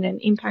pain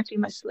and impacting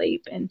my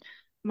sleep and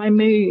my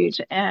mood,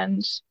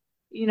 and,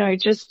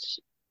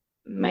 just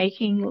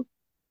making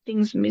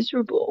things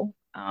miserable.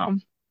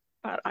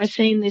 But I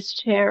seen this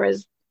chair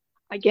as,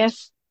 I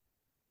guess,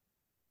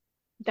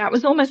 that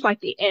was almost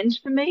like the end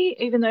for me,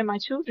 even though my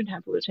children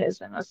have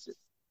wheelchairs,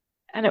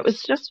 and it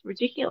was just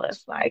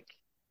ridiculous. Like,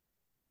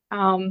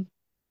 and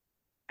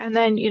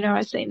then,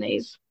 I seen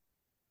these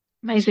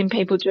amazing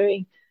people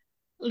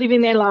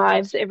living their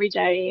lives every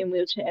day in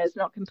wheelchairs,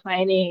 not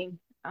complaining,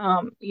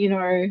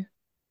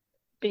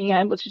 being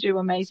able to do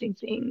amazing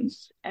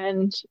things,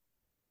 and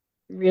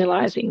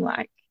realizing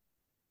like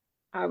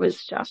I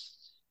was just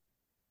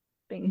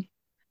being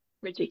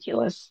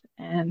ridiculous.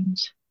 And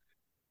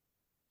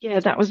yeah,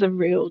 that was a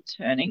real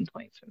turning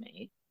point for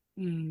me.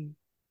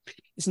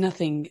 There's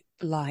nothing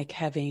like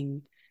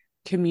having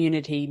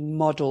community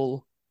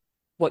model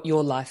what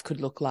your life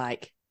could look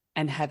like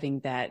and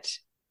having that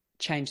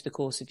change the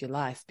course of your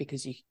life,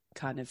 because you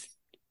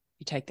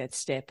take that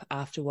step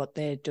after what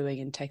they're doing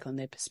and take on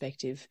their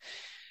perspective.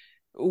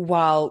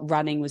 While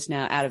running was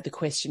now out of the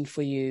question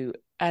for you,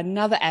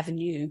 another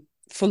avenue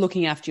for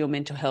looking after your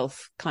mental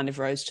health kind of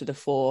rose to the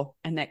fore,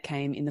 and that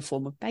came in the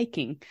form of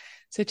baking.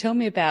 So tell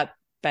me about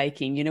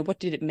baking. What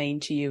did it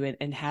mean to you,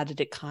 and how did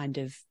it kind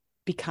of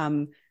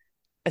become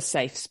a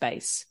safe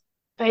space?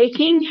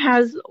 Baking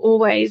has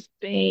always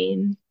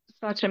been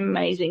such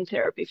amazing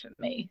therapy for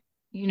me.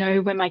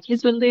 When my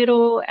kids were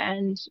little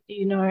and,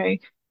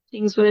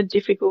 things were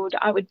difficult,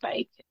 I would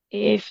bake.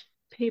 If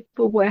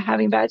people were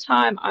having a bad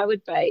time, I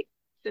would bake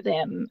for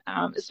them.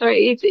 So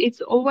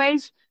it's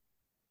always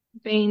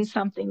been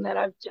something that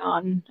I've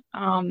done.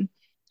 And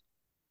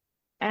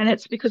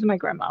it's because of my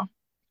grandma.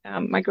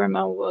 My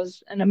grandma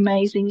was an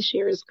amazing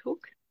shearer's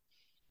cook.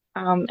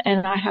 And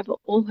I have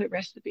all her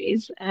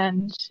recipes,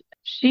 and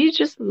she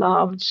just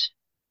loved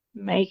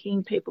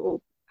making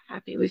people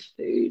happy with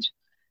food.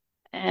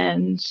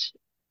 And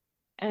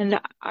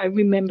I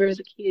remember as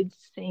a kid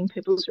seeing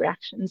people's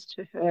reactions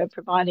to her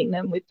providing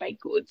them with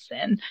baked goods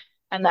and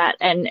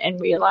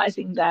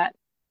realizing that,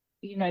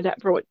 that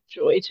brought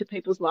joy to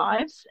people's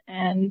lives.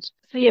 And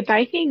so, yeah,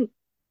 baking,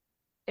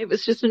 it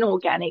was just an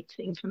organic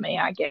thing for me,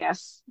 I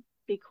guess,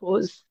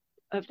 because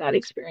of that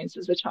experience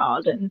as a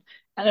child. And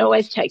it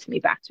always takes me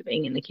back to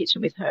being in the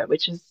kitchen with her,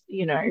 which is,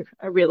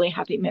 a really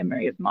happy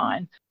memory of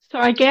mine. So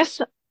I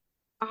guess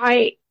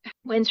I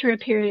went through a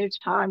period of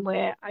time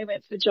where I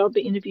went for job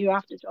interview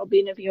after job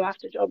interview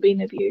after job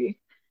interview.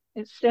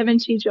 It's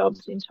 70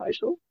 jobs in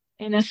total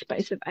in a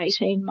space of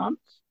 18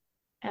 months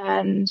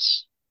and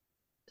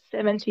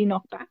 70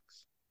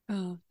 knockbacks.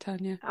 Oh,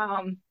 Tanya.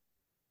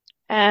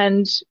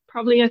 And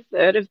probably a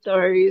third of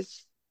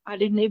those I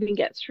didn't even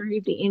get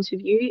through the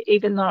interview,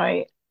 even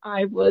though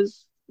I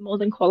was more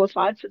than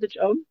qualified for the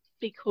job,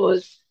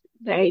 because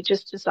they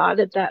just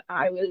decided that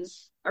I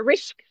was a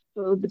risk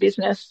for the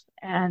business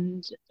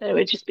and that it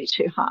would just be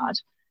too hard.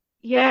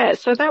 Yeah,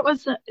 so that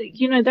was,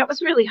 that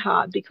was really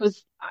hard,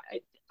 because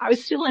I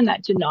was still in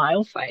that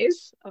denial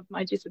phase of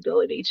my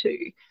disability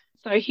too.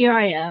 So here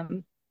I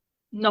am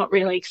not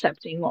really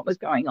accepting what was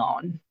going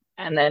on,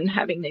 and then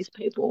having these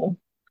people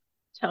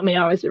tell me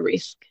I was a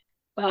risk.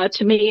 But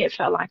to me, it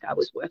felt like I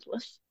was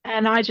worthless.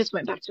 And I just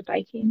went back to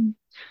baking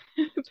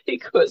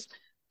because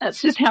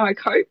that's just how I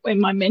cope when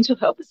my mental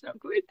health is not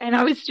good. And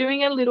I was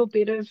doing a little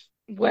bit of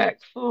work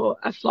for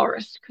a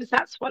florist because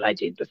that's what I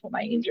did before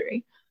my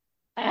injury.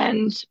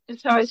 And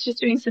so I was just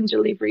doing some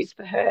deliveries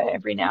for her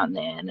every now and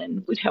then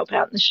and would help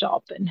out in the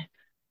shop,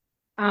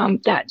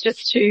 and that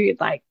just to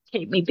like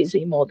keep me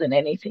busy more than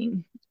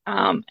anything.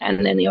 And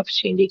then the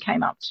opportunity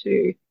came up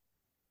to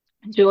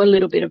do a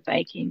little bit of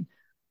baking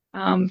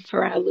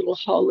for our little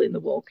hole in the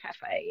wall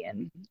cafe.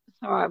 And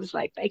so I was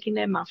like baking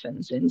their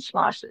muffins in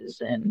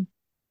slices,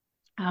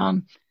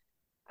 um,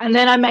 and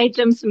then I made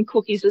them some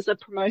cookies as a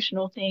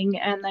promotional thing,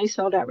 and they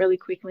sold out really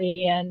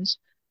quickly, and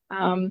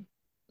um,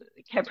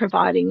 kept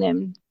providing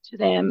them to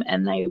them.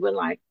 And they were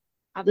like,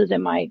 other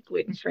than my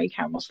gluten-free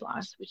caramel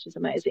slice, which is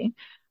amazing,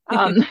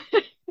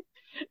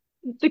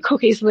 the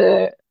cookies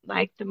were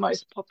like the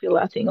most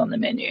popular thing on the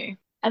menu.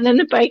 And then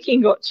the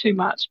baking got too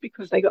much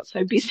because they got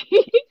so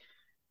busy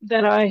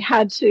that I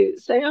had to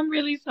say, I'm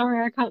really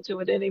sorry, I can't do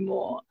it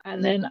anymore.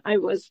 And then I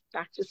was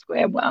back to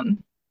square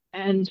one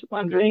and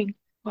wondering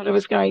what I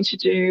was going to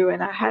do.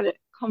 And I had a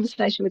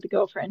conversation with a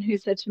girlfriend who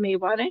said to me,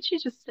 why don't you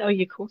just sell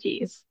your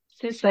cookies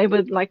since they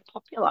were like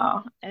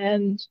popular?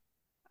 And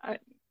I,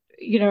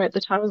 at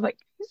the time I was like,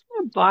 who's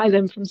going to buy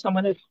them from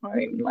someone at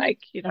home?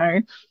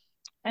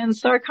 And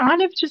so I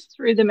kind of just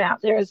threw them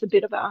out there as a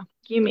bit of a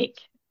gimmick.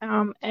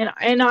 And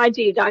I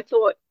did. I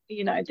thought,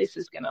 this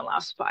is going to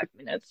last 5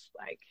 minutes.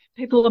 Like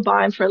people are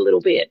buying for a little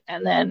bit,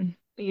 and then,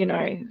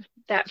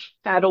 that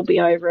fad will be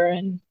over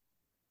and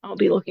I'll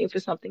be looking for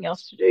something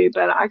else to do.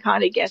 But I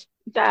kind of guessed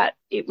that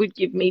it would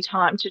give me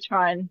time to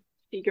try and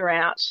figure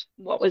out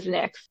what was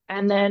next.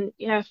 And then,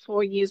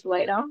 4 years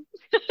later,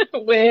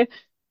 we're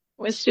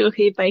still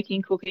here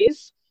baking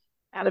cookies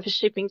out of a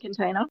shipping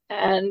container,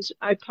 and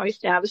I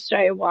post out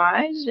Australia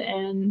wide,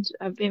 and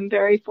I've been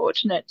very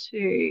fortunate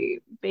to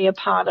be a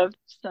part of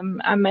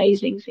some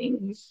amazing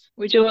things.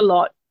 We do a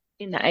lot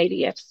in the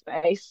ADF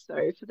space,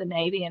 so for the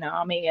Navy and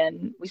Army,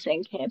 and we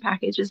send care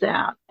packages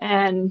out,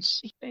 and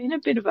it's been a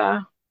bit of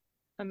a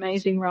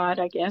amazing ride,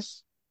 I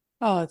guess.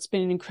 Oh, it's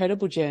been an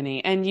incredible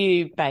journey. And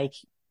you bake,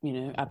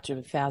 up to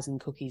 1,000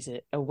 cookies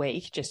a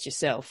week, just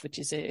yourself, which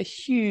is a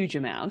huge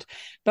amount.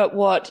 But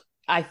what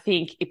I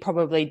think it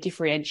probably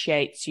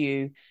differentiates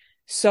you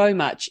so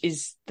much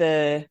is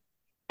the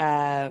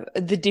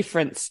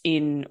difference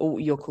in all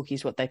your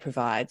cookies, what they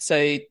provide.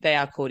 So they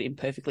are called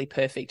Imperfectly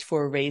Perfect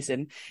for a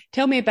reason.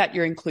 Tell me about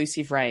your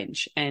inclusive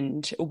range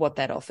and what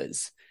that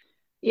offers.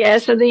 Yeah,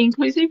 so the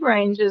inclusive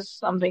range is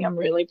something I'm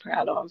really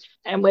proud of,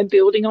 and we're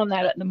building on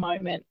that at the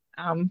moment.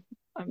 I'm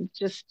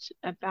just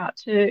about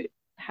to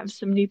have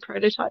some new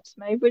prototypes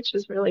made, which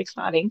is really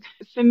exciting.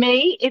 For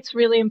me, it's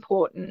really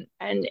important,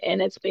 and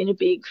it's been a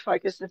big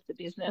focus of the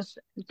business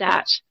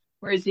that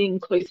we're as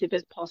inclusive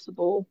as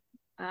possible.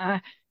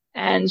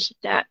 And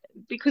that,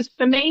 because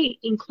for me,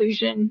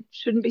 inclusion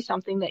shouldn't be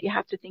something that you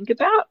have to think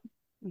about.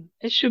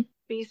 It should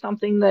be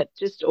something that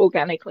just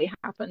organically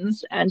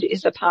happens and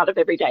is a part of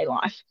everyday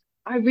life.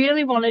 I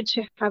really wanted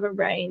to have a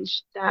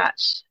range that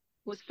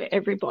was for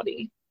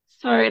everybody.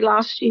 So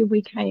last year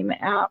we came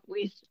out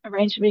with a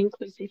range of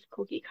inclusive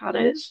cookie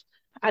cutters.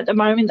 At the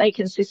moment, they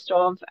consist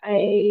of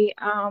a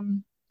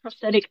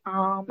prosthetic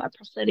arm, a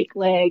prosthetic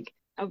leg,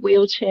 a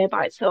wheelchair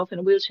by itself, and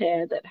a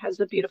wheelchair that has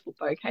a beautiful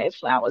bouquet of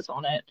flowers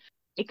on it.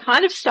 It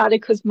kind of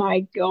started because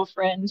my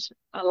girlfriend,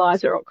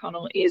 Eliza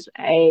O'Connell, is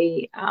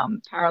a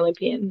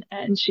Paralympian,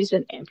 and she's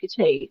an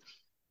amputee.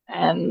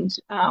 And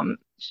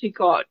she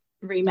got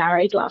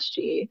remarried last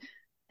year,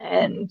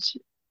 and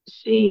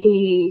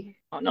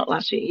not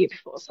last year, year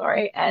before,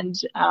 sorry. And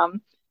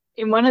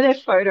in one of their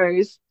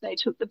photos, they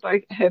took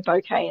her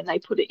bouquet and they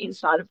put it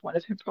inside of one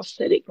of her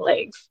prosthetic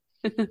legs.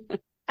 And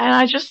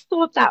I just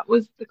thought that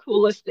was the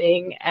coolest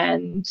thing,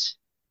 and,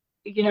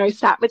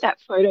 sat with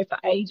that photo for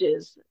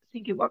ages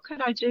thinking, what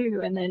could I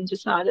do? And then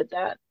decided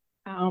that,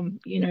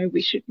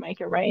 we should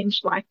make a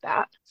range like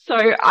that. So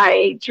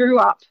I drew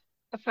up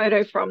a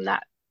photo from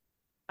that,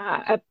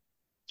 a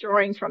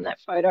drawing from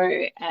that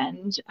photo,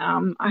 and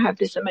I have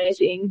this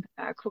amazing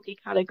cookie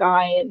cutter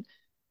guy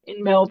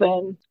in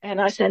Melbourne,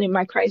 and I sent him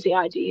my crazy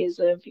ideas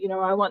of,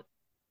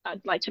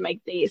 I'd like to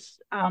make this,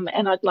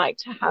 and I'd like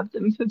to have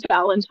them for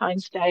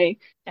Valentine's Day,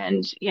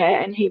 and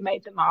he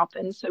made them up.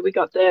 And so we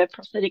got the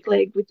prosthetic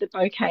leg with the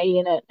bouquet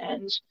in it,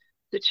 and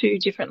the two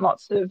different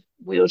lots of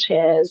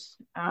wheelchairs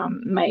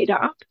made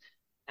up,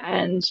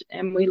 and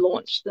we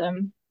launched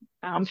them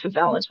for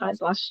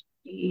Valentine's last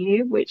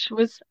year, which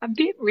was a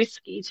bit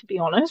risky, to be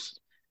honest,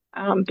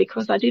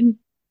 because I didn't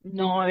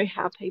know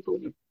how people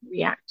would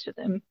react to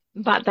them,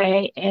 but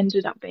they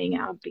ended up being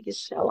our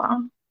biggest seller,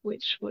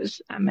 which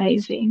was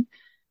amazing.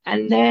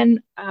 And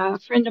then a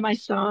friend of my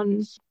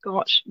son's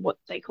got what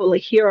they call a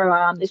hero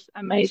arm, this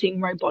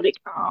amazing robotic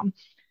arm,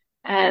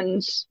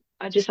 and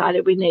I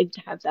decided we need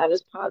to have that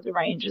as part of the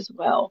range as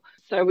well.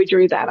 So we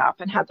drew that up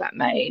and had that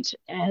made,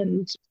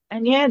 and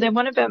yeah, they're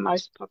one of our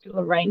most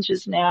popular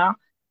ranges now.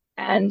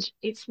 And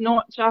it's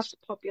not just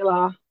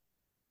popular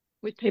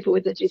with people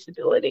with a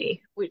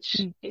disability, which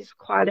is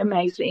quite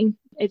amazing.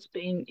 It's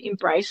been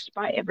embraced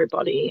by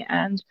everybody,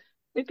 and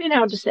we've been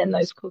able to send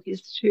those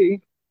cookies to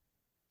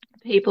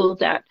people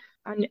that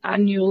are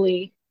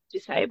newly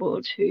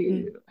disabled,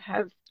 who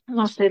have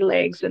lost their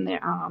legs and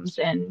their arms,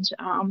 and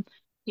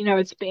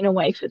it's been a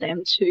way for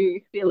them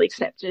to feel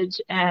accepted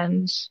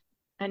and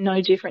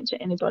no different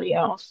to anybody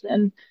else.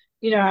 And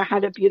I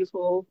had a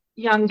beautiful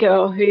young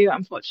girl who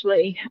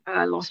unfortunately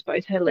lost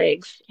both her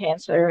legs to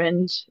cancer,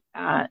 and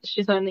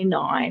she's only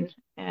 9,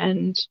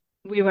 and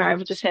we were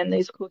able to send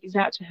these cookies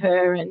out to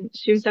her, and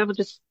she was able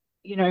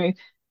to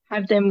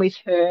have them with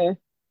her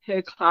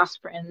class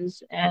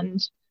friends,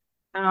 and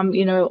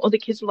all the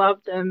kids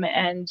loved them,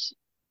 and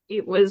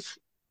it was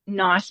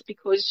nice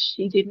because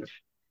it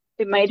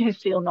made her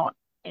feel not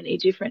any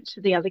different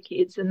to the other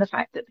kids, and the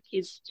fact that the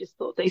kids just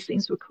thought these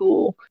things were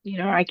cool,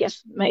 I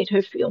guess made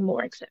her feel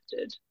more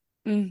accepted.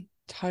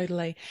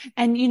 Totally.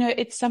 And,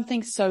 it's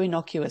something so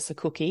innocuous, a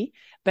cookie,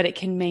 but it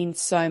can mean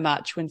so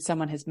much when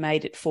someone has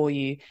made it for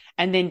you.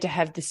 And then to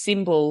have the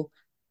symbol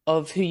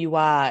of who you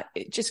are,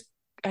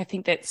 I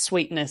think that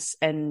sweetness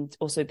and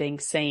also being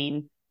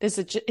seen, it's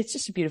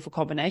just a beautiful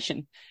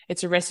combination.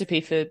 It's a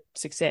recipe for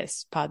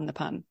success, pardon the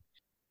pun.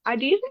 I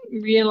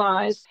didn't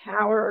realise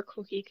power a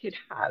cookie could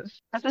have.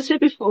 As I said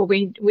before,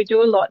 we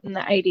do a lot in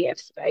the ADF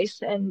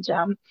space, and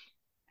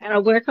I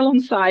work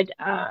alongside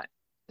an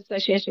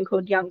association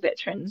called Young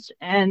Veterans,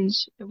 and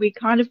we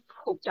kind of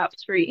hooked up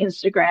through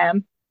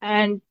Instagram.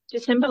 And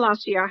December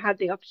last year, I had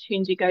the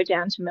opportunity to go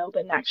down to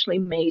Melbourne and actually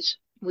meet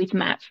with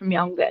Matt from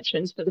Young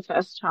Veterans for the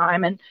first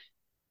time. And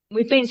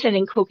we've been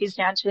sending cookies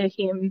down to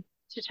him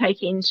to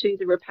take into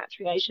the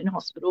repatriation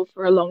hospital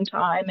for a long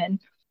time. And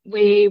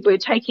we were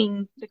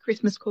taking the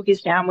Christmas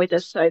cookies down with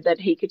us so that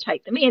he could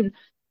take them in.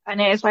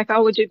 And I was like,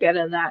 oh, we'll do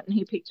better than that. And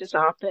he picked us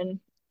up,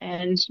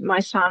 and my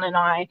son and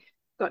I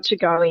got to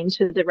go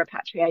into the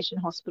repatriation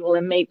hospital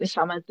and meet with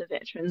some of the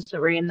veterans that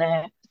were in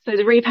there. So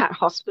the repat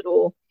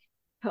hospital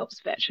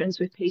helps veterans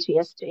with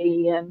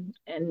PTSD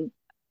and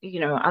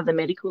other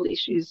medical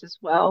issues as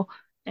well,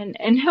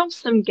 and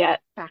helps them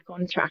get back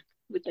on track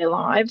with their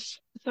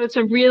lives. So it's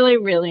a really,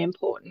 really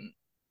important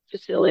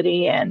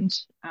facility, and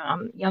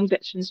Young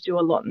Veterans do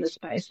a lot in the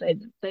space.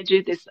 They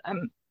do this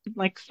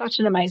such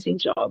an amazing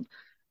job,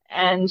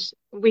 and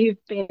we've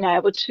been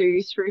able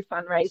to, through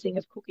fundraising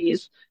of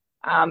cookies,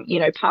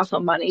 pass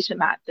on money to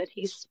Matt that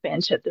he's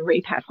spent at the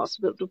repat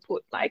hospital to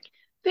put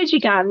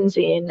veggie gardens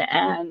in,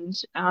 and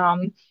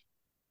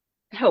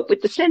help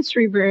with the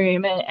sensory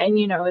room,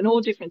 and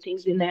all different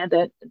things in there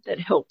that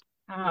help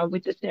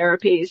with the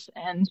therapies.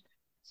 And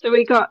so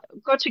we got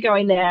to go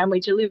in there, and we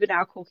delivered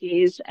our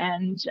cookies,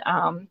 and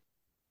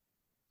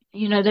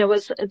there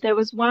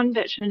was one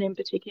veteran in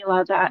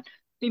particular that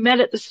we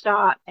met at the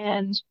start,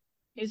 and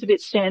he was a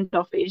bit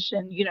standoffish,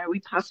 and we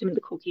passed him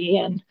the cookie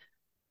and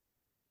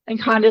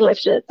kind of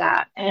left it at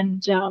that,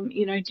 and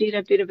did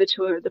a bit of a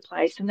tour of the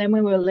place. And then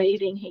when we were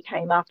leaving, he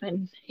came up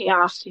and he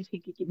asked if he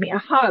could give me a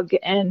hug,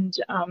 and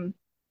I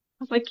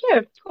was like, yeah,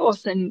 of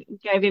course, and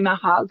gave him a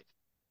hug.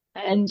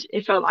 And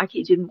it felt like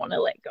he didn't want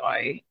to let go.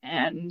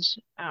 And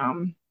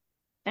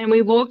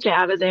we walked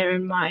out of there,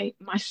 and my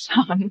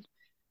son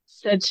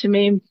said to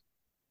me,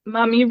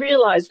 Mum, you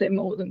realise they're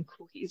more than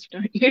cookies,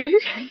 don't you?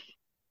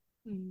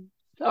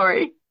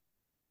 Sorry.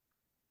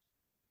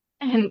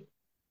 And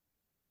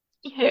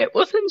yeah, it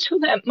wasn't until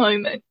that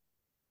moment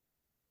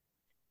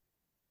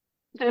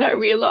that I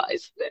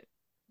realised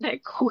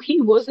that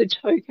cookie was a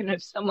token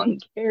of someone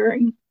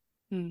caring.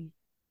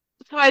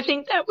 So I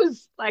think that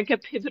was like a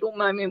pivotal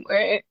moment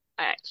where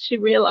I actually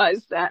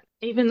realized that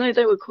even though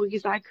they were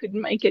cookies, I could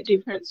make a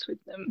difference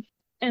with them,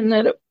 and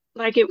that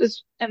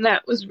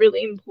that was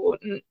really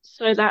important.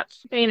 So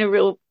that's been a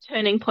real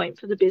turning point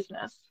for the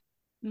business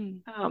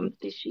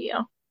this year.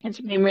 It's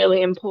been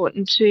really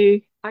important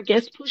to, I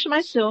guess, push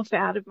myself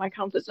out of my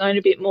comfort zone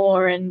a bit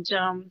more, and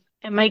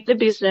make the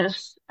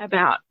business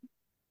about,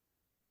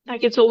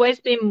 it's always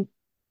been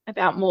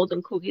about more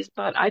than cookies,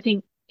 but I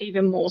think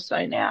even more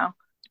so now.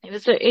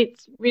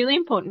 It's really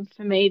important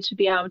for me to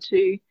be able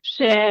to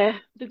share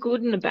the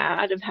good and the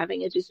bad of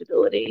having a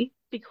disability,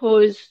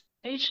 because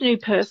each new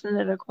person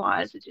that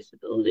acquires a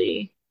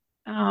disability,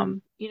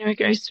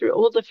 goes through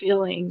all the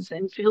feelings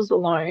and feels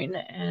alone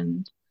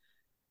and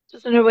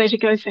doesn't know where to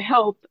go for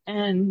help.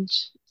 And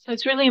so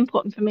it's really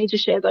important for me to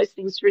share those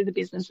things through the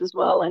business as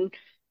well.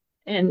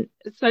 And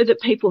so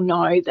that people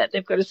know that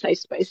they've got a safe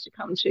space to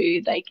come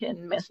to. They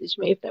can message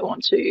me if they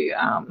want to,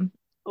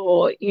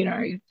 or,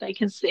 they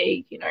can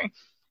see,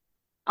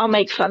 I'll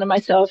make fun of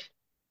myself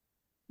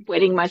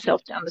wetting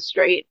myself down the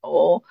street,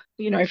 or,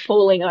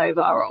 falling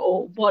over,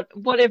 or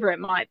whatever it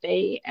might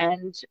be.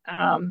 And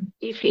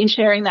if in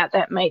sharing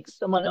that makes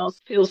someone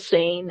else feel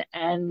seen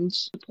and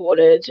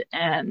supported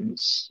and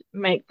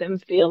make them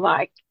feel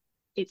like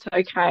it's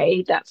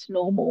okay, that's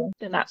normal,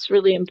 then that's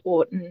really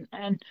important.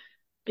 And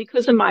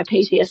because of my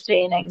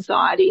PTSD and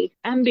anxiety,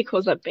 and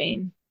because I've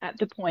been at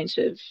the point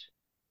of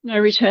no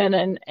return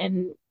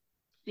and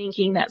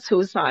thinking that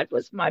suicide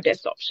was my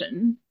best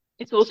option,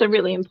 it's also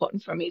really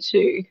important for me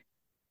to,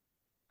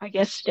 I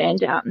guess,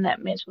 stand out in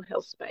that mental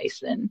health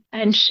space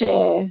and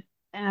share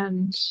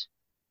and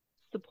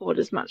support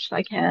as much as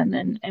I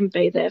can and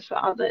be there for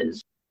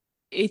others.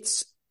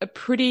 It's a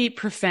pretty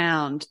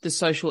profound, the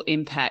social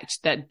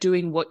impact that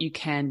doing what you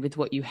can with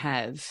what you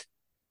have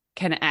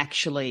can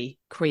actually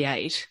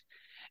create.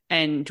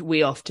 And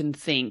we often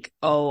think,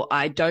 oh,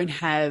 I don't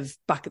have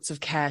buckets of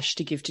cash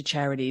to give to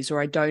charities,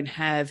 or I don't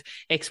have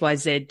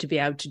XYZ to be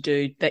able to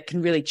do that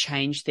can really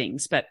change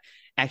things. But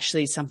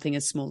actually something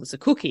as small as a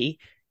cookie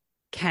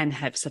can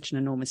have such an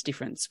enormous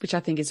difference, which I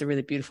think is a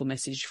really beautiful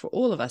message for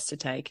all of us to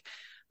take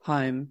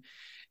home.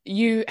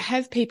 You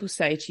have people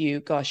say to you,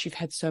 gosh, you've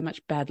had so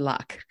much bad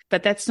luck,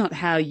 but that's not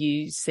how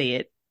you see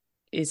it,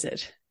 is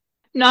it?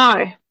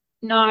 No,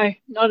 not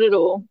at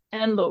all.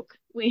 And look,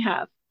 we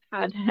have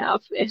had our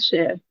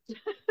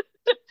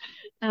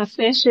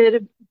fair share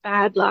of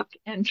bad luck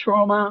and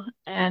trauma,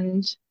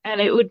 and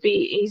it would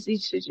be easy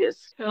to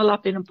just curl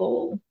up in a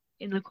ball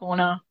in the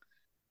corner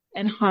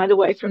and hide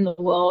away from the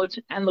world.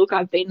 And look,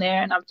 I've been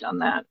there and I've done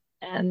that,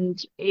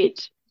 and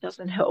it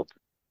doesn't help.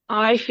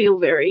 I feel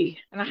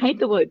and I hate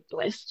the word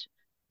blessed,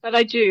 but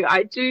I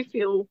do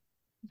feel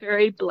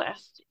very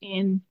blessed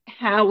in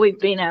how we've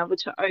been able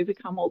to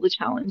overcome all the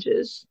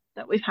challenges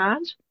that we've had.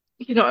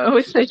 You know, I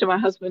always say to my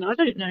husband, I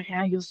don't know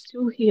how you're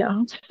still here.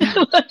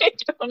 Like,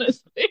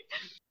 honestly,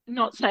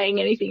 not saying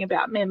anything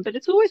about men, but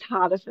it's always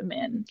harder for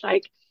men.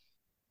 Like,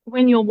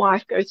 when your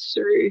wife goes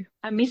through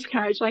a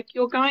miscarriage, like,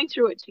 you're going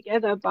through it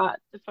together, but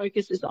the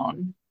focus is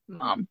on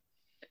mum.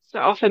 So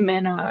often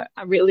men are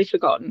really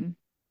forgotten.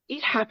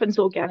 It happens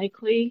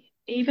organically.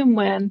 Even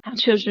when our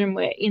children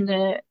were in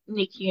the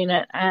NICU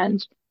unit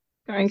and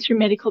going through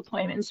medical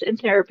appointments and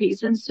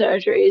therapies and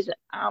surgeries,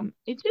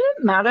 it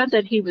didn't matter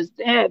that he was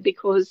there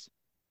because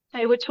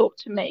they would talk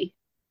to me.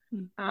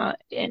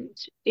 And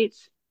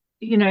it's,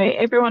 you know,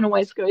 everyone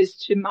always goes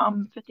to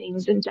mum for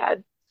things and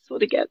dad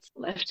sort of gets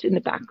left in the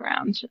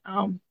background.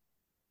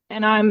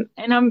 And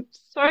I'm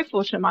so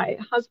fortunate. My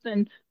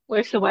husband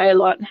works away a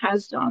lot and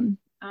has done,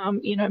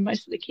 you know,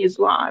 most of the kids'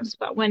 lives,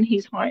 but when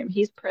he's home,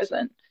 he's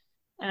present.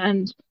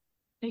 And,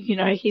 you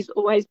know, he's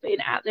always been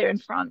out there in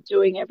front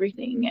doing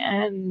everything.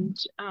 And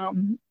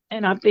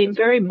I've been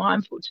very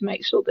mindful to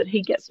make sure that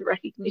he gets the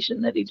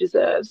recognition that he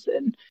deserves.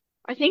 And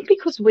I think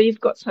because we've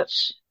got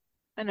such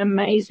an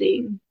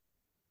amazing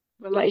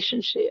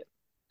relationship,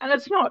 and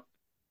it's not,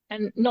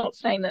 and not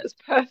saying that it's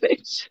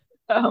perfect,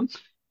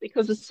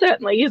 because it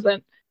certainly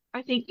isn't.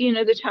 I think, you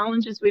know, the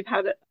challenges we've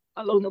had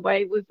along the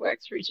way, we've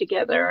worked through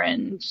together,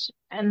 and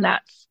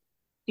that's,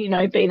 you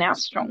know, been our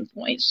strong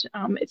point.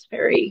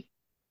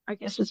 I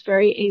guess it's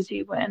very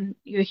easy when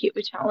you're hit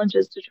with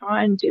challenges to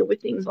try and deal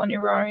with things on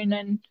your own,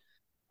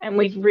 and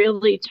we've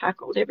really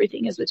tackled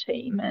everything as a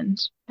team, and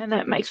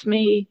that makes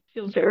me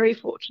feel very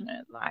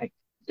fortunate. Like,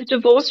 the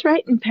divorce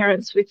rate in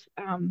parents with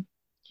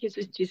kids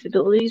with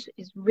disabilities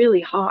is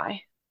really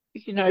high.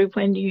 You know,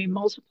 when you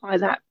multiply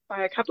that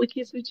by a couple of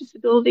kids with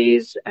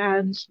disabilities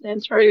and then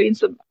throw in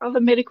some other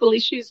medical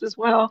issues as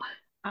well,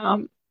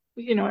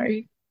 you know,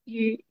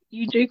 you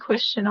do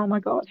question, oh my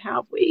God, how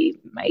have we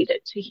made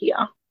it to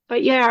here?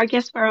 But yeah, I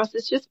guess for us,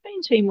 it's just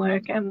been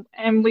teamwork,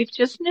 and we've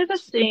just never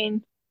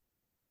seen,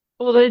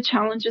 although the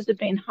challenges have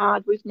been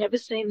hard, we've never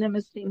seen them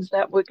as things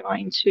that were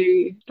going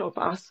to stop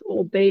us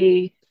or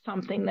be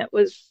something that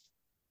was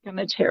going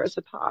to tear us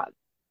apart.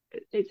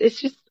 It's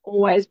just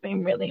always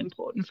been really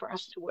important for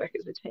us to work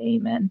as a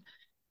team, and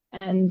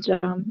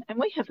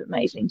we have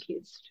amazing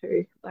kids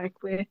too. Like,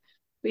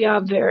 we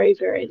are very,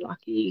 very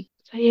lucky.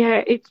 So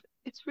yeah,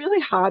 it's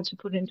really hard to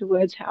put into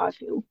words how I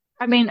feel.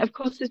 I mean, of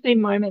course, there's been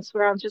moments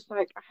where I'm just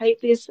like, I hate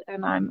this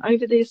and I'm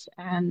over this,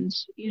 and,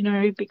 you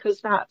know,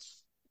 because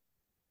that's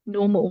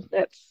normal.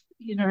 That's,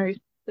 you know,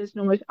 there's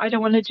normal. I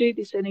don't want to do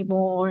this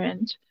anymore,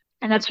 and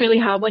that's really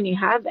hard when you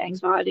have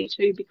anxiety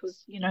too,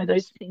 because, you know,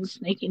 those things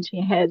sneak into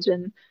your head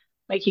and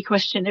make you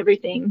question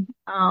everything.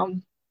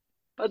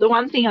 But the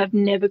one thing I've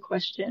never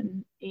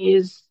questioned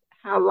is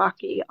how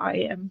lucky I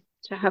am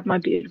to have my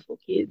beautiful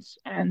kids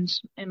and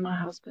my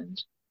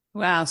husband.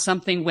 Wow,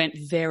 something went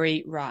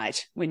very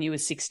right when you were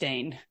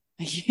 16.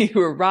 You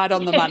were right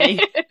on the money.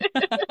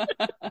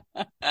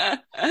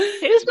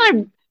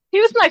 He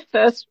was my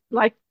first,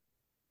 like,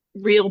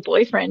 real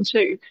boyfriend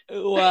too.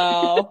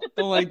 Wow.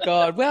 Oh my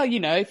God. Well, you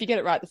know, if you get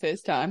it right the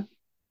first time,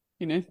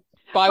 you know,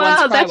 buy well,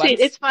 once, cry that's once. it.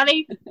 It's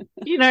funny,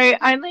 you know,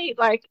 only,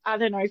 like, I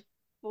don't know,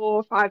 4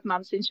 or 5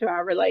 months into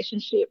our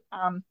relationship,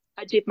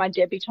 I did my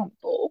debutante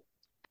ball.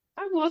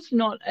 I was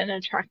not an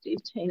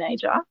attractive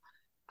teenager.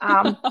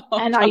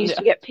 And I used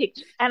to get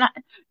picked, and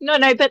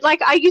but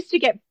like, I used to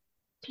get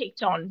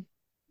picked on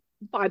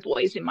by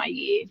boys in my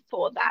year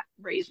for that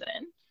reason.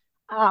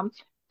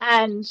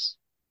 And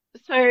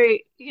so,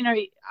 you know,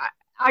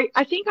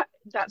 I think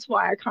that's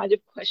why I kind of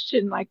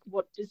question, like,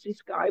 what does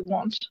this guy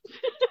want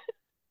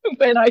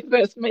when I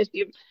first met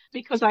him?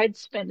 Because I'd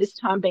spent this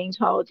time being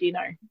told, you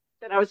know,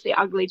 that I was the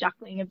ugly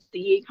duckling of the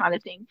year kind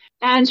of thing.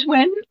 And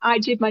when I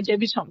did my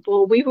debutante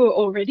ball, we were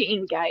already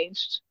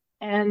engaged.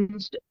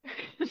 And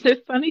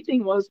the funny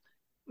thing was,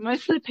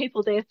 most of the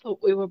people there thought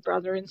we were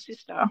brother and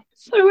sister.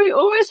 So we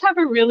always have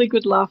a really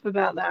good laugh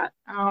about that,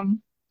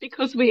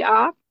 because we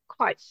are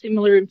quite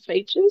similar in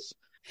features.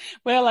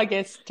 Well, I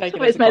guess It's take it as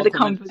always a made the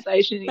compliment.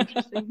 conversation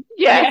interesting.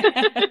 Yeah.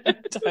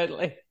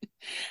 Totally.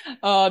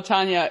 Oh,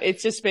 Tanya,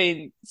 it's just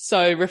been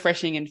so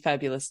refreshing and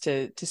fabulous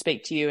to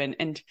speak to you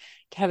and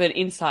to have an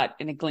insight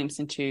and a glimpse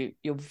into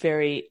your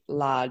very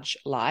large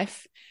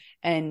life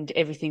and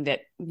everything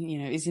that,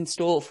 is in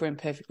store for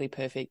Imperfectly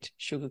Perfect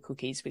Sugar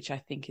Cookies, which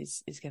I think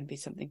is going to be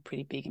something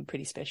pretty big and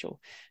pretty special.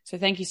 So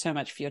thank you so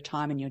much for your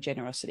time and your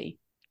generosity.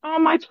 Oh,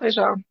 my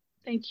pleasure.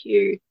 Thank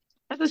you.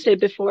 As I said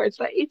before, it's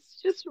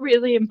just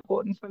really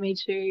important for me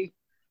to,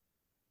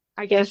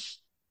 I guess,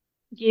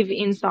 give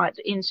insight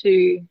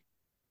into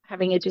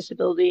having a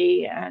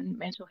disability and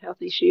mental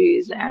health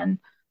issues, and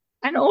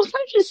also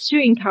just to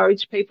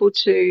encourage people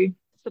to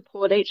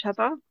support each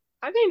other.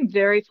 I've been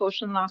very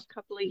fortunate in the last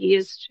couple of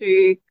years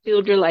to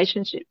build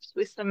relationships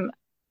with some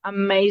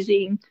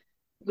amazing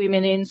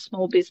women in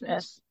small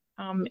business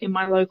in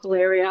my local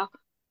area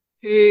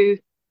who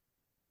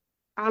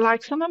are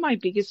like some of my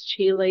biggest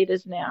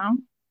cheerleaders now,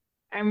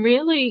 and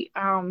really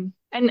and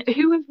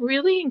who have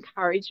really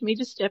encouraged me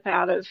to step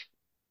out of,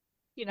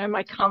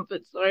 my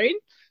comfort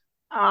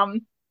zone,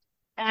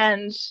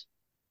 and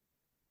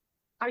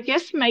I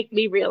guess make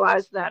me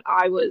realize that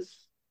I was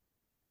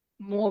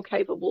more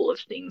capable of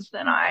things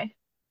than I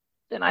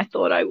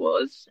thought I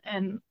was.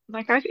 And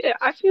like I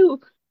feel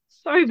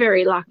so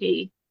very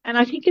lucky, and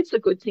I think it's a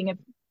good thing of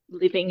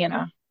living in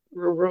a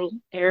rural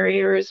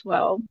area as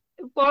well.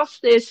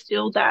 Whilst there's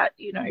still that,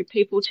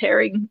 people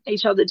tearing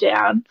each other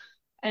down,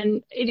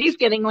 and it is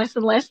getting less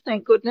and less,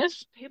 thank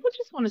goodness. People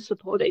just want to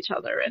support each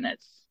other, and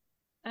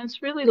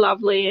it's really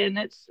lovely, and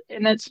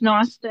it's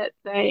nice that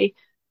they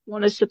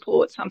want to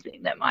support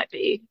something that might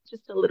be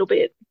just a little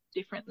bit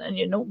different than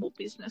your normal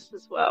business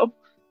as well.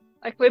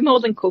 Like, we're more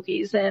than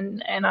cookies,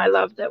 and I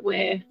love that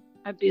we're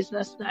a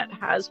business that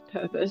has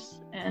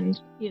purpose,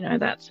 and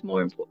that's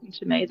more important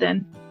to me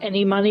than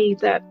any money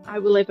that I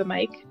will ever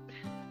make.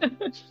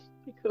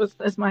 Because,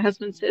 as my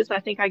husband says, I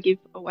think I give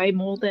away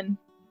more than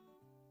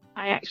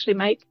I actually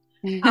make.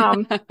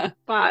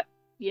 But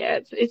yeah,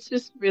 it's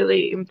just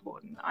really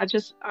important. I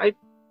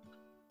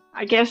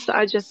guess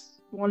I just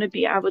want to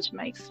be able to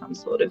make some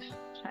sort of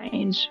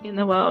change in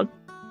the world,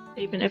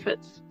 even if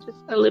it's just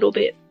a little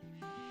bit.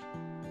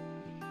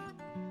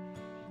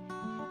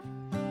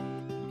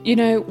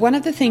 One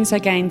of the things I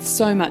gained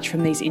so much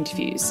from these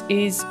interviews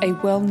is a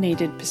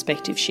well-needed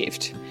perspective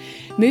shift,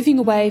 moving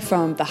away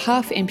from the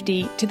half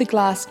empty to the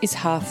glass is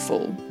half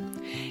full.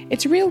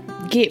 It's a real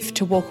gift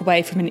to walk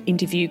away from an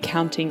interview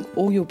counting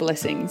all your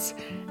blessings,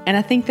 and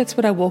I think that's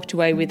what I walked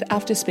away with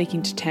after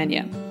speaking to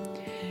Tanya.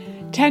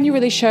 Tanya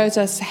really shows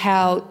us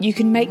how you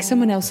can make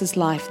someone else's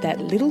life that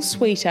little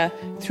sweeter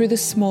through the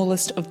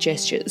smallest of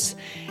gestures,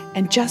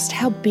 and just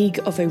how big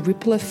of a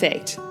ripple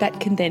effect that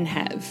can then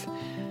have.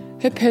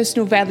 Her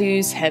personal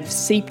values have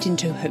seeped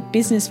into her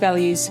business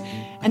values,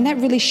 and that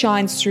really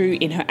shines through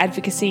in her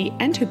advocacy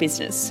and her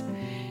business.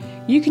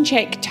 You can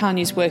check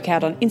Tanya's work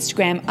out on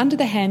Instagram under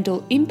the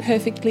handle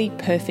Imperfectly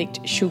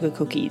Perfect Sugar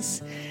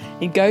Cookies,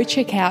 and go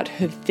check out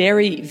her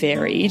very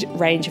varied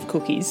range of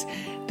cookies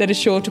that are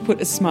sure to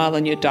put a smile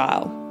on your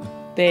dial.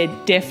 They're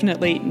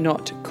definitely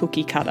not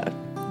cookie cutter.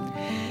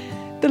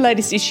 The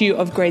latest issue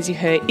of Grazie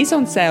Her is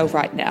on sale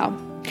right now.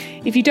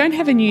 If you don't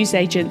have a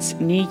newsagent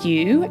near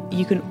you,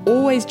 you can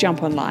always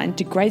jump online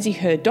to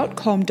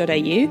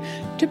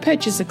grazieher.com.au to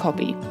purchase a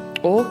copy,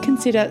 or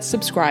consider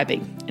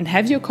subscribing and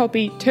have your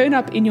copy turn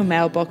up in your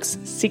mailbox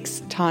 6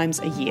 times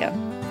a year.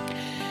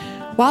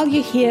 While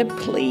you're here,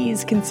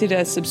 please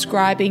consider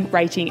subscribing,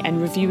 rating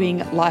and reviewing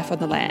Life on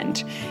the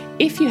Land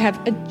if you have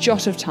a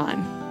jot of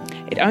time.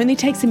 It only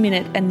takes a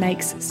minute and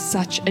makes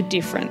such a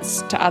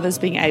difference to others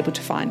being able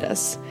to find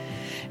us.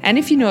 And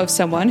if you know of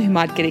someone who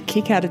might get a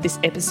kick out of this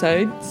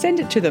episode, send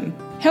it to them.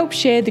 Help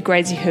share the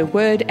Grazie Her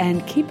word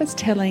and keep us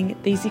telling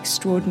these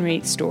extraordinary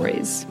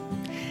stories.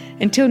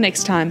 Until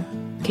next time,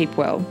 keep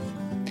well.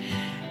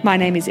 My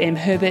name is Em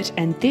Herbert,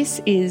 and this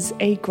is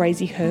a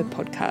Grazie Her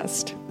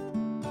podcast.